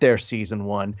 you weren't there season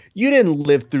 1. You didn't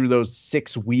live through those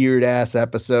 6 weird ass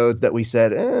episodes that we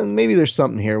said, maybe there's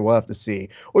something here. We'll have to see.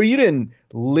 Or you didn't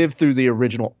live through the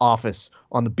original Office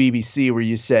on the BBC where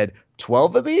you said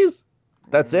 12 of these.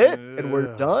 That's it. And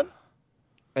we're done.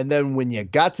 And then when you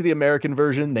got to the American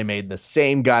version, they made the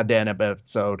same goddamn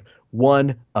episode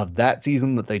 1 of that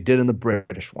season that they did in the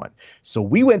British one. So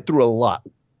we went through a lot.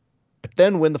 But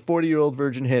then when the 40-year-old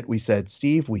virgin hit, we said,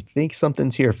 Steve, we think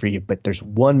something's here for you, but there's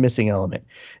one missing element.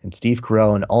 And Steve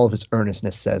Carell, in all of his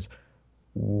earnestness, says,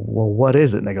 well, what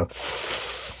is it? And they go,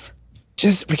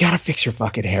 we got to fix your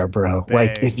fucking hair, bro. Thanks.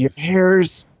 Like, if your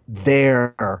hair's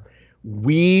there,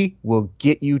 we will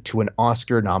get you to an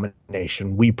Oscar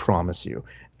nomination. We promise you.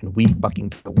 And we fucking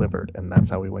delivered. And that's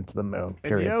how we went to the moon.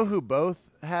 And you know who both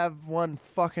have one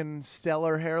fucking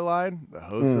stellar hairline? The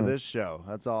hosts of this show.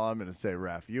 That's all I'm going to say,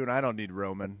 Ref. You and I don't need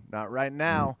Roman. Not right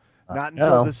now. Not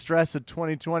until the stress of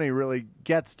 2020 really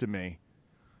gets to me.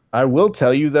 I will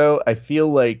tell you, though, I feel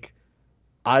like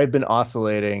I've been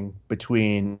oscillating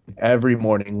between every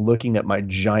morning looking at my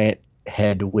giant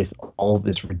head with all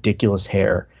this ridiculous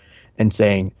hair and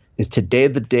saying, is today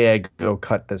the day I go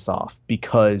cut this off?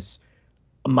 Because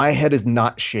my head is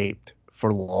not shaped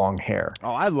for long hair. Oh,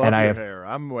 I love your hair.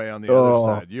 I'm way on the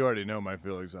other side. You already know my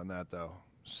feelings on that, though.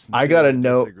 I got a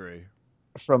note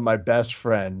from my best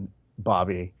friend,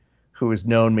 Bobby, who has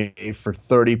known me for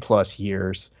 30 plus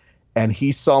years. And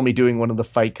he saw me doing one of the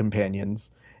fight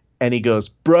companions. And he goes,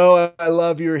 bro, I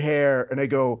love your hair. And I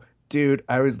go, dude,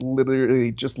 I was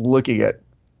literally just looking at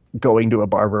going to a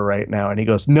barber right now. And he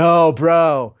goes, no,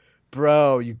 bro,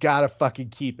 you gotta fucking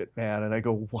keep it, man. And I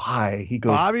go, why? He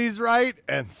goes, Bobby's right,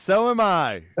 and so am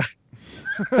I.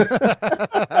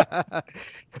 But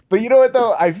you know what,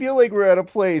 though? I feel like we're at a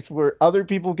place where other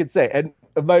people could say, and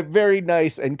my very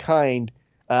nice and kind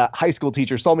high school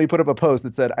teacher saw me put up a post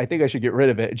that said, I think I should get rid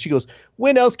of it. And she goes,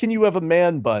 when else can you have a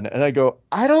man bun? And I go,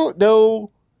 I don't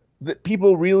know that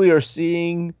people really are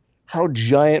seeing how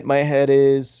giant my head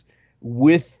is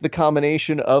with the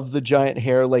combination of the giant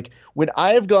hair. Like, when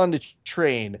I have gone to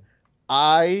train,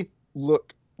 I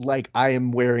look like I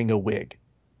am wearing a wig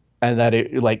and that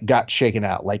it like got shaken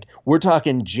out. Like, we're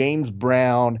talking James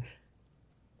Brown,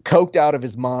 coked out of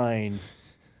his mind,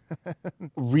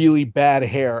 really bad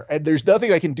hair. And there's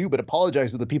nothing I can do but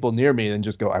apologize to the people near me and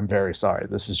just go, I'm very sorry.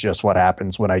 This is just what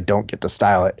happens when I don't get to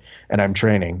style it and I'm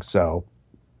training. So,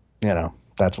 you know,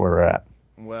 that's where we're at.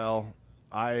 Well,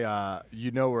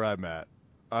 you know where I'm at.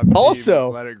 I'm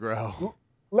also, let it grow.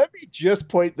 Let me just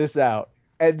point this out.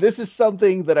 And this is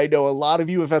something that I know a lot of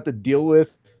you have had to deal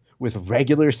with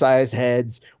regular size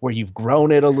heads where you've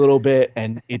grown it a little bit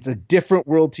and it's a different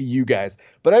world to you guys.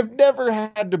 But I've never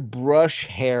had to brush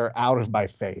hair out of my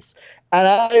face. And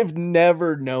I've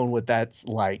never known what that's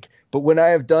like. But when I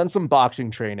have done some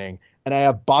boxing training and I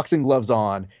have boxing gloves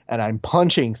on and I'm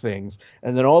punching things,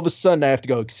 and then all of a sudden I have to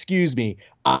go, excuse me,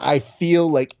 I feel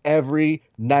like every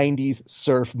 90s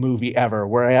surf movie ever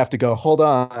where I have to go, hold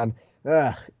on,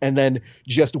 and then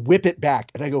just whip it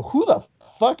back. And I go, who the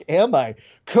fuck am I?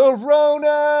 Corona!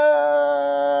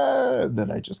 And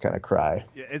then I just kind of cry.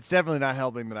 Yeah, it's definitely not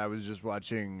helping that I was just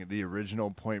watching the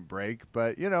original Point Break,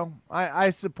 but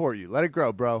I support you. Let it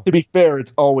grow, bro. To be fair,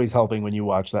 it's always helping when you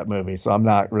watch that movie, so I'm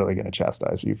not really going to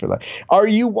chastise you for that. Are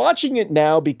you watching it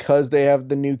now because they have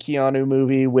the new Keanu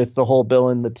movie with the whole Bill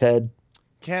and the Ted?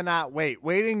 Cannot wait.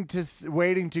 Waiting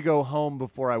to go home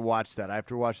before I watch that. I have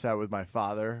to watch that with my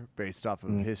father based off of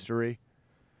history.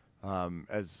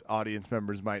 As audience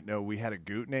members might know, we had a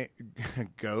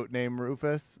goat named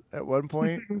Rufus at one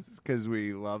point because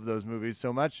we love those movies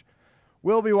so much.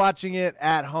 We'll be watching it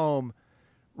at home.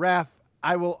 Raph,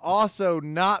 I will also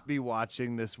not be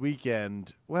watching this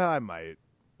weekend. Well, I might.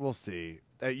 We'll see.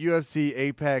 At UFC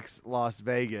Apex Las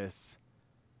Vegas,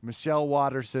 Michelle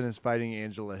Waterson is fighting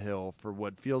Angela Hill for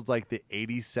what feels like the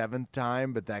 87th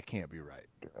time, but that can't be right.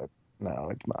 No,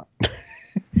 it's not.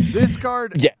 This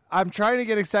card, yeah. I'm trying to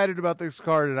get excited about this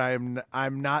card, and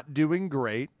I'm not doing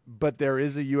great, but there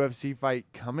is a UFC fight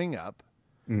coming up.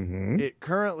 Mm-hmm. It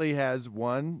currently has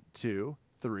 1, 2,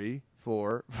 3,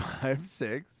 4, 5,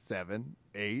 6, 7,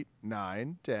 8,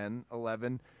 9, 10,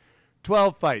 11,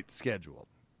 12 fights scheduled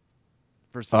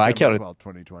for September 12,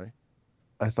 2020.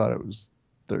 I thought it was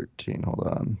 13. Hold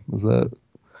on. Was that?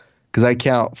 Because I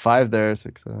count 5 there,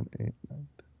 6, 7, 8, 9,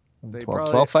 10,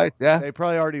 12 fights, yeah. They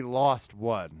probably already lost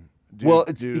one.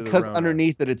 It's because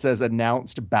underneath it says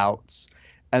announced bouts.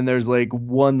 And there's like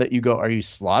one that you go, are you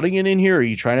slotting it in here? Or are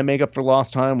you trying to make up for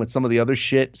lost time with some of the other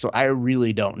shit? So I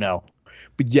really don't know.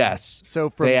 But yes. So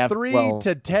from 3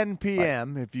 to 10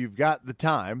 p.m., if you've got the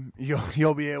time,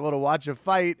 you'll be able to watch a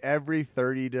fight every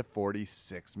 30 to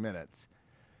 46 minutes.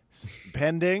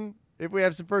 Pending if we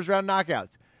have some first-round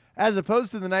knockouts. As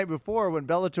opposed to the night before when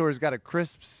Bellator's got a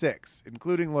crisp 6,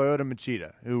 including Lyoto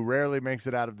Machida, who rarely makes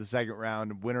it out of the second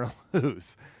round, win or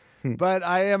lose. But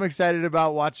I am excited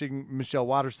about watching Michelle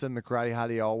Waterson, the karate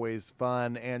hottie, always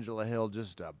fun. Angela Hill,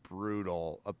 just a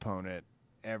brutal opponent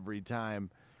every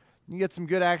time. You get some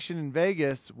good action in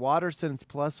Vegas. Waterson's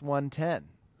plus 110.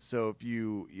 So if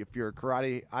you're a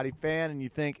karate hottie fan and you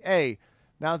think, hey,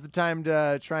 now's the time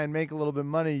to try and make a little bit of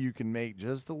money, you can make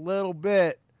just a little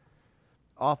bit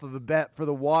off of a bet for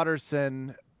the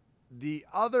Waterson.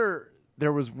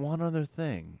 There was one other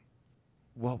thing.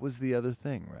 What was the other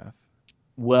thing, Ref?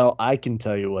 Well, I can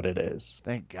tell you what it is.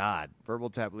 Thank God. Verbal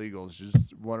Tap Legals,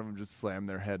 just one of them just slammed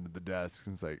their head into the desk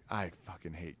and it's like, I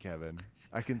fucking hate Kevin.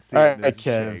 I can see it in his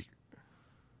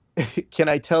shake. Can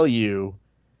I tell you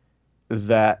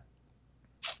that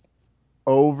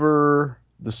over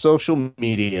the social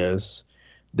medias,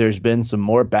 there's been some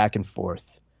more back and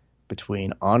forth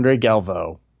between Andre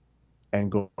Galvo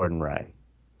and Gordon Ryan.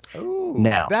 Ooh,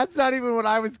 now, that's not even what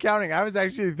I was counting. I was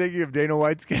actually thinking of Dana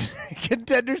White's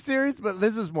Contender Series, but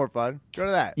this is more fun. Go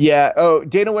to that. Yeah. Oh,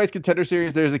 Dana White's Contender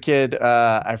Series. There's a kid.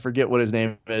 I forget what his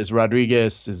name is.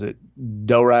 Rodriguez. Is it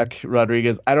Dorak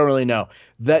Rodriguez? I don't really know.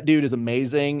 That dude is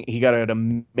amazing. He got an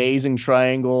amazing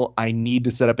triangle. I need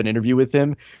to set up an interview with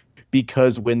him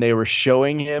because when they were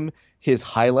showing him his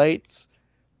highlights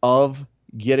of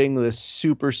getting this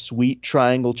super sweet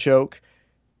triangle choke,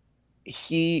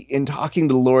 he, in talking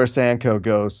to Laura Sanko,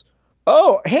 goes,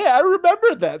 oh, hey, I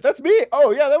remember that. That's me.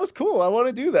 Oh, yeah, that was cool. I want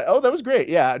to do that. Oh, that was great.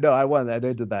 Yeah, no, I won that.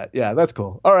 I did that. Yeah, that's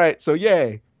cool. All right, so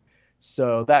yay.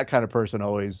 So that kind of person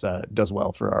always does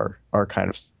well for our kind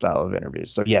of style of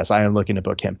interviews. So, yes, I am looking to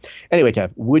book him. Anyway,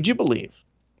 Kev, would you believe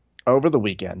over the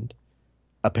weekend,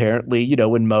 apparently,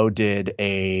 when Mo did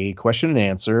a question and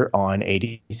answer on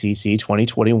ADCC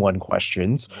 2021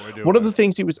 questions, one of the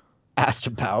things he was asked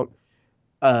about,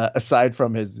 aside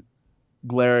from his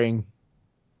glaring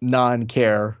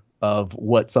non-care of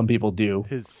what some people do,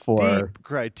 his steep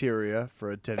criteria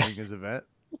for attending his event,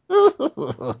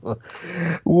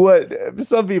 what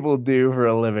some people do for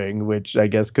a living, which I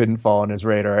guess couldn't fall on his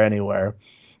radar anywhere,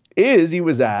 is he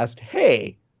was asked,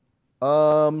 hey,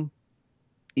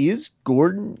 is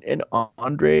Gordon and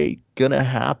Andre gonna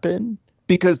happen?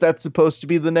 Because that's supposed to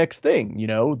be the next thing,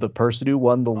 the person who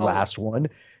won the last one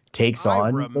takes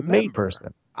on the main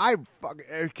person.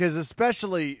 Because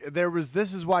especially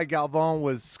this is why Galvão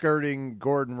was skirting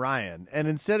Gordon Ryan. And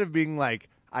instead of being like,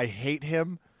 I hate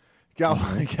him,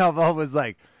 Galvão was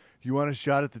like, you want a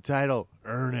shot at the title?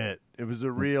 Earn it. It was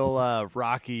a real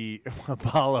Rocky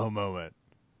Apollo moment.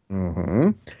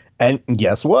 Mm-hmm. And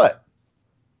guess what?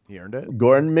 He earned it.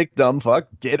 Gordon McDumbfuck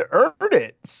did earn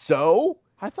it. So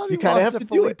I thought he lost to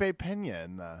Felipe Pena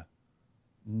in the...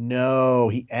 No,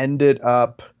 he ended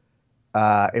up...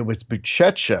 it was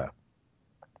Buchecha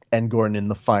and Gordon in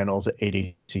the finals at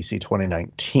ADCC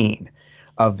 2019.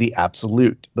 of the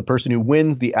absolute. The person who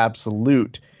wins the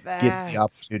absolute gets That's the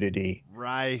opportunity.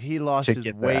 right. He lost to his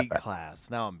get that weight back. class.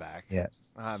 Now I'm back.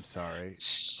 Yes. I'm sorry.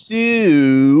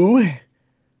 So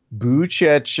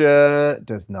Buchecha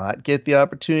does not get the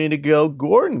opportunity to go.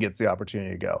 Gordon gets the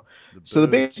opportunity to go. So the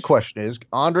big Booch. question is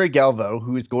Andre Galvo,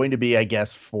 who is going to be, I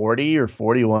guess, 40 or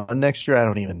 41 next year. I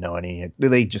don't even know any.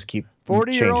 They just keep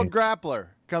 40-year-old changing. grappler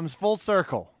comes full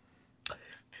circle.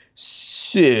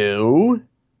 So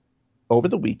over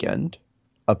the weekend,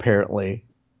 apparently,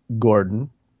 Gordon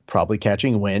probably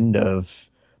catching wind of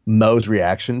Mo's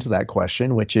reaction to that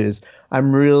question, which is,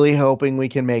 I'm really hoping we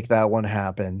can make that one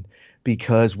happen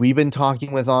because we've been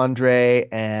talking with Andre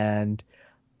and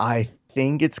I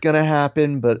think it's going to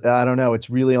happen, but I don't know. It's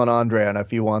really on Andre on if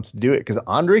he wants to do it because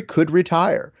Andre could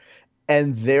retire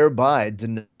and thereby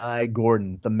deny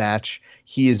Gordon the match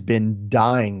he has been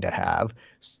dying to have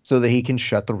so that he can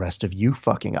shut the rest of you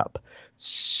fucking up.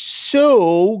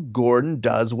 So Gordon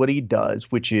does what he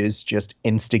does, which is just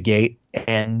instigate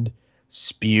and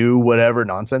spew whatever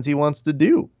nonsense he wants to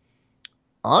do.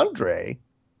 Andre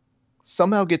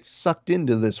somehow gets sucked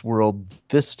into this world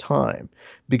this time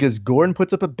because Gordon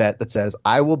puts up a bet that says,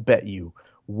 I will bet you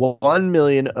 1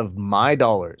 million of my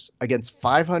dollars against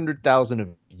 500,000 of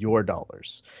your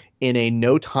dollars in a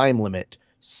no time limit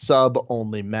sub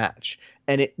only match.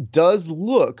 And it does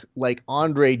look like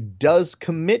Andre does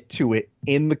commit to it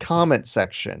in the comment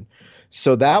section.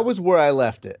 So that was where I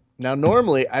left it. Now,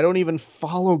 normally I don't even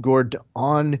follow Gord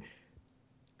on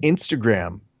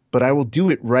Instagram, but I will do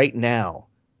it right now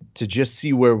to just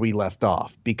see where we left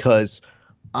off because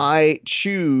I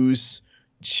choose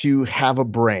to have a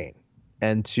brain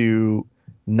and to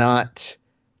not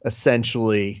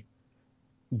essentially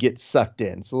get sucked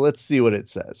in. So let's see what it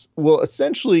says. Well,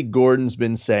 essentially, Gordon's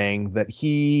been saying that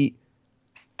he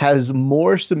has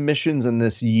more submissions in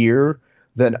this year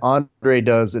than Andre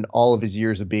does in all of his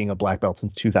years of being a black belt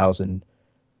since 2005.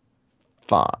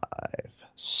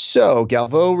 So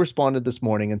Galvo responded this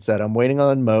morning and said, I'm waiting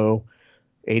on Mo,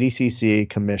 ADCC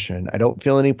commission. I don't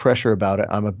feel any pressure about it.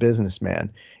 I'm a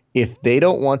businessman. If they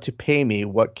don't want to pay me,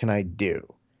 what can I do?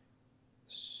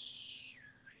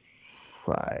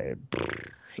 I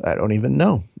don't even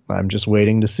know. I'm just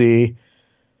waiting to see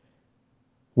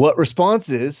what response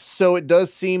is. So it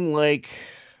does seem like,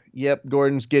 yep,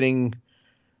 Gordon's getting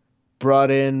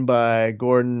brought in by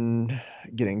Gordon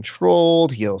getting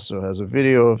trolled. He also has a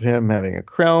video of him having a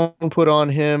crown put on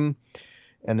him.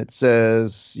 And it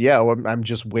says, yeah, well, I'm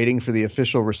just waiting for the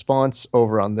official response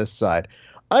over on this side.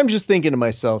 I'm just thinking to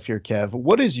myself here, Kev,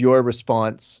 what is your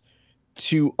response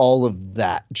to all of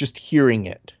that? Just hearing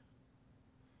it.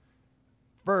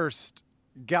 First,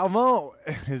 Galvo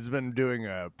has been doing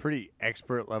a pretty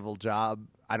expert level job,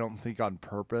 I don't think on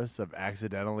purpose, of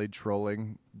accidentally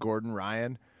trolling Gordon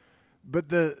Ryan. But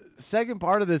the second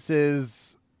part of this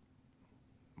is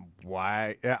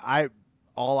why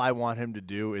all I want him to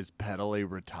do is pettily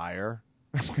retire.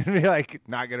 It's going to be like,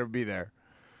 not going to be there.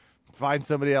 Find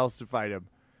somebody else to fight him.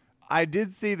 I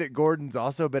did see that Gordon's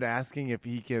also been asking if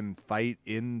he can fight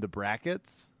in the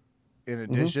brackets in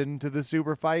addition to the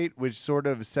super fight, which sort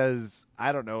of says,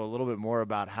 I don't know, a little bit more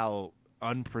about how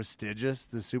unprestigious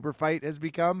the super fight has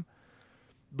become.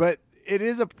 But it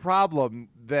is a problem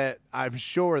that I'm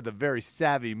sure the very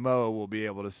savvy Mo will be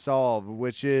able to solve,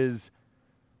 which is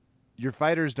your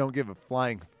fighters don't give a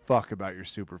flying fuck about your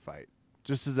super fight.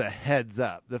 Just as a heads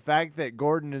up, the fact that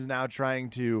Gordon is now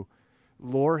trying to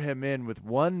lure him in with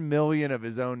 1 million of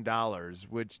his own dollars,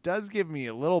 which does give me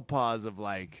a little pause of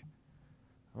like,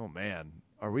 oh man,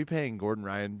 are we paying Gordon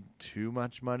Ryan too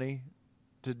much money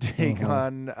to take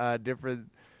on different?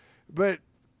 But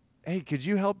hey, could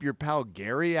you help your pal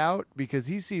Gary out? Because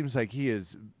he seems like he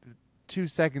is 2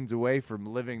 seconds away from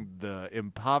living the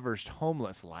impoverished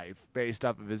homeless life based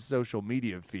off of his social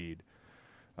media feed.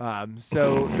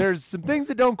 So there's some things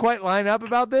that don't quite line up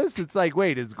about this. It's like,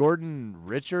 wait, is Gordon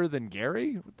richer than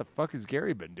Gary? What the fuck has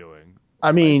Gary been doing?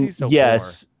 I mean, so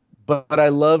yes, but I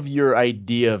love your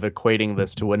idea of equating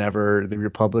this to whenever the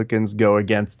Republicans go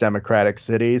against Democratic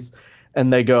cities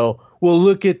and they go, well,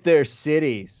 look at their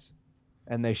cities.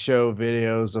 And they show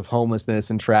videos of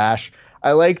homelessness and trash.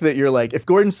 I like that you're like, if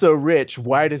Gordon's so rich,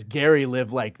 why does Gary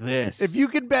live like this? If you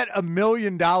could bet $1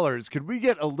 million, could we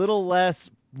get a little less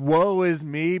woe is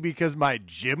me because my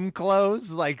gym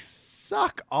clothes? Like,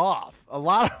 suck off. A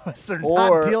lot of us are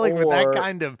not dealing with that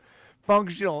kind of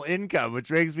functional income,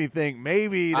 which makes me think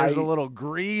maybe there's a little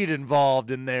greed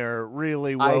involved in there.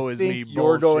 Really, woe is me bullshit.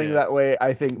 You're going that way.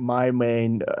 I think my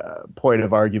main point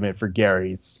of argument for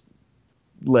Gary's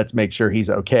let's make sure he's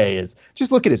okay is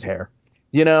just look at his hair.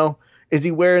 You know, is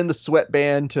he wearing the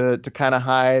sweatband to kind of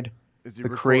hide Is he the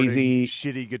recording crazy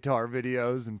shitty guitar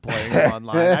videos and playing them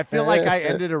online? I feel like I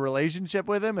ended a relationship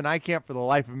with him, and I can't for the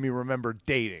life of me remember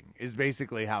dating. Is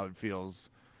basically how it feels.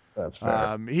 That's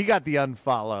fair. He got the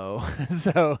unfollow,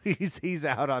 so he's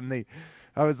out on the.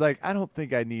 I was like, I don't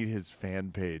think I need his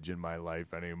fan page in my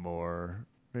life anymore.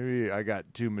 Maybe I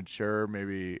got too mature.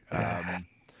 Maybe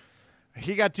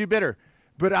he got too bitter.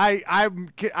 But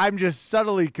I'm just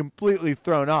subtly completely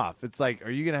thrown off. It's like,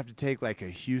 are you gonna have to take like a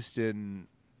Houston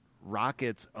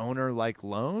Rockets owner like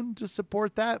loan to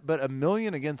support that? But $1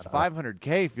 million against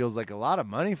 $500K feels like a lot of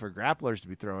money for grapplers to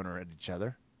be throwing at each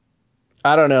other.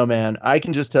 I don't know, man. I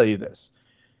can just tell you this.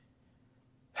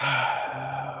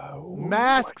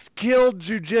 Masks killed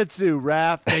jiu-jitsu,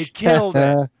 Raph. They killed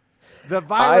it. The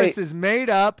virus is made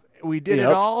up. We did it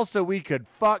all so we could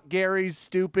fuck Gary's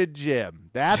stupid gym.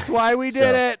 That's why we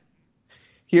did it.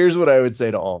 Here's what I would say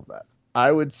to all of that.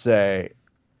 I would say,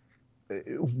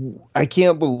 I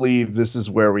can't believe this is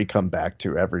where we come back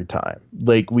to every time.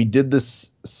 Like, we did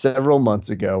this several months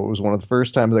ago. It was one of the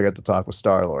first times I got to talk with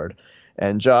Star-Lord.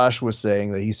 And Josh was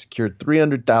saying that he secured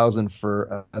 $300,000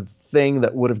 for a thing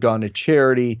that would have gone to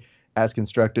charity as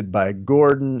constructed by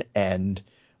Gordon and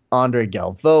Andre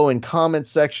Galvo in comment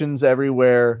sections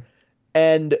everywhere.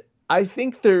 And I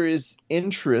think there is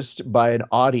interest by an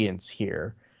audience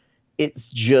here. It's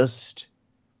just,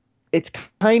 it's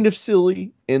kind of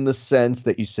silly in the sense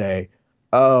that you say,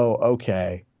 oh,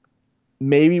 okay,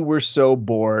 maybe we're so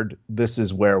bored, this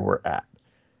is where we're at.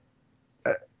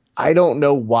 I don't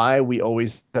know why we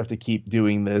always have to keep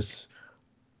doing this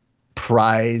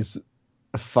prize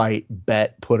fight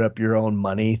bet, put up your own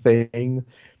money thing,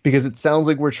 because it sounds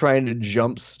like we're trying to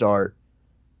jumpstart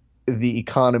the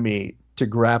economy to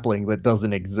grappling that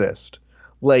doesn't exist.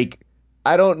 Like,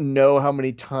 I don't know how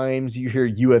many times you hear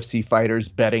UFC fighters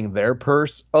betting their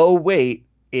purse. Oh, wait,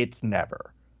 it's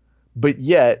never. But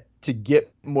yet, to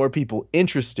get more people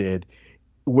interested,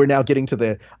 we're now getting to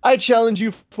the, I challenge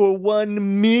you for $1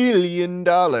 million.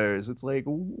 It's like,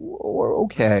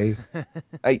 okay.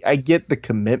 I get the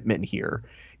commitment here.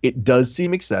 It does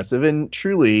seem excessive, and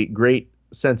truly great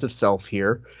sense of self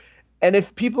here. And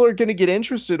if people are going to get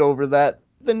interested over that,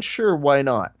 then sure, why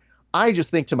not? I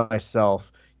just think to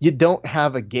myself, you don't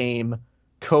have a game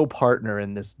co-partner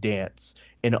in this dance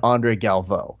in Andre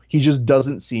Galvo. He just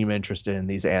doesn't seem interested in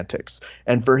these antics.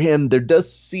 And for him, there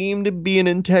does seem to be an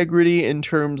integrity in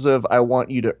terms of, I want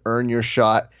you to earn your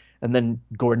shot. And then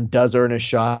Gordon does earn a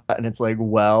shot. And it's like,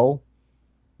 well,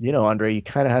 you know, Andre, you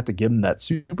kind of have to give him that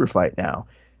super fight now.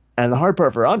 And the hard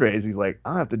part for Andre is he's like,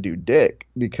 I have to do dick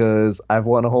because I've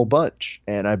won a whole bunch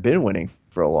and I've been winning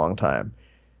for a long time.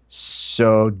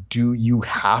 So do you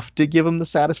have to give him the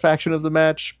satisfaction of the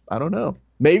match? I don't know.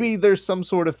 Maybe there's some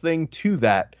sort of thing to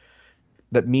that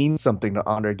means something to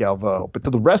Andre Galvo. But to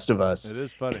the rest of us, it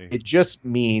is funny. It just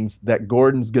means that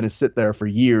Gordon's going to sit there for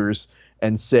years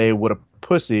and say what a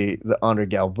pussy that Andre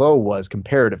Galvo was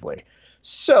comparatively.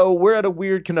 So we're at a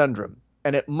weird conundrum.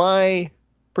 And at my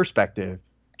perspective,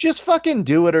 just fucking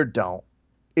do it or don't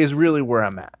is really where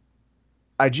I'm at.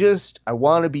 I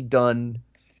want to be done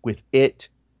with it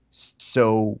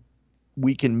so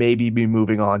we can maybe be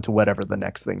moving on to whatever the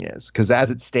next thing is. Because as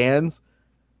it stands,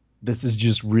 this is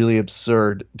just really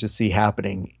absurd to see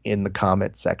happening in the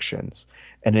comment sections.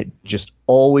 And it just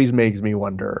always makes me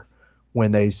wonder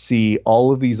when they see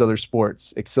all of these other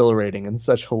sports accelerating in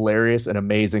such hilarious and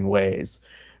amazing ways.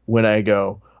 When I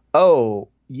go, oh,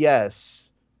 yes,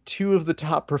 2 of the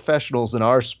top professionals in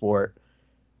our sport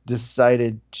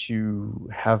decided to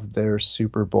have their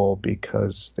Super Bowl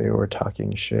because they were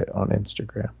talking shit on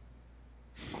Instagram.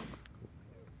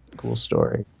 Cool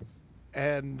story.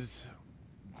 And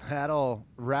that'll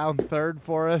round third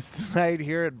for us tonight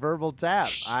here at Verbal Tap.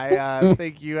 I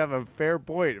think you have a fair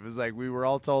point. It was like we were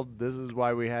all told this is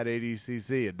why we had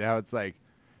ADCC, and now it's like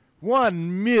 $1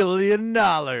 million.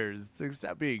 So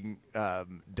stop being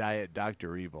Diet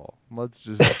Dr. Evil. Let's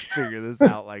just figure this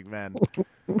out like men.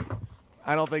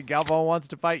 I don't think Galvo wants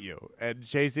to fight you, and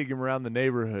chasing him around the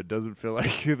neighborhood doesn't feel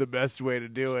like the best way to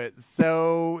do it.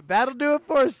 So that'll do it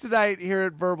for us tonight here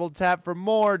at Verbal Tap. For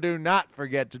more, do not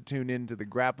forget to tune in to the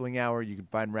Grappling Hour. You can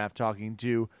find Raph talking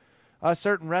to a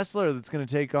certain wrestler that's going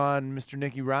to take on Mr.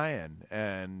 Nicky Ryan,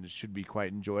 and it should be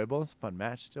quite enjoyable. It's a fun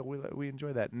match. Still, we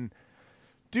enjoy that. And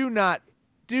do not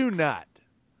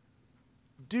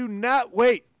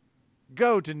wait.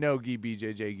 Go to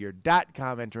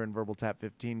NoGiBJJGear.com, enter in Verbal Tap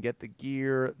 15, get the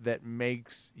gear that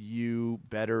makes you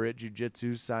better at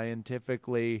jiu-jitsu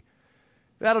scientifically.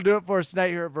 That'll do it for us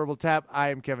tonight here at Verbal Tap. I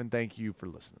am Kevin. Thank you for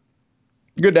listening.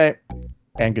 Good night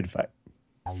and good fight.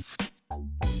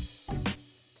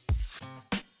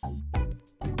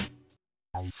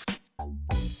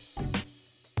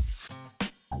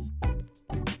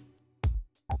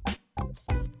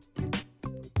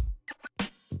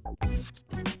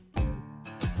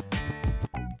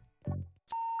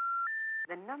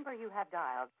 number you have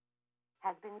dialed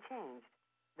has been changed.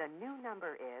 The new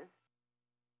number is...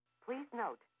 Please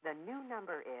note, the new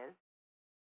number is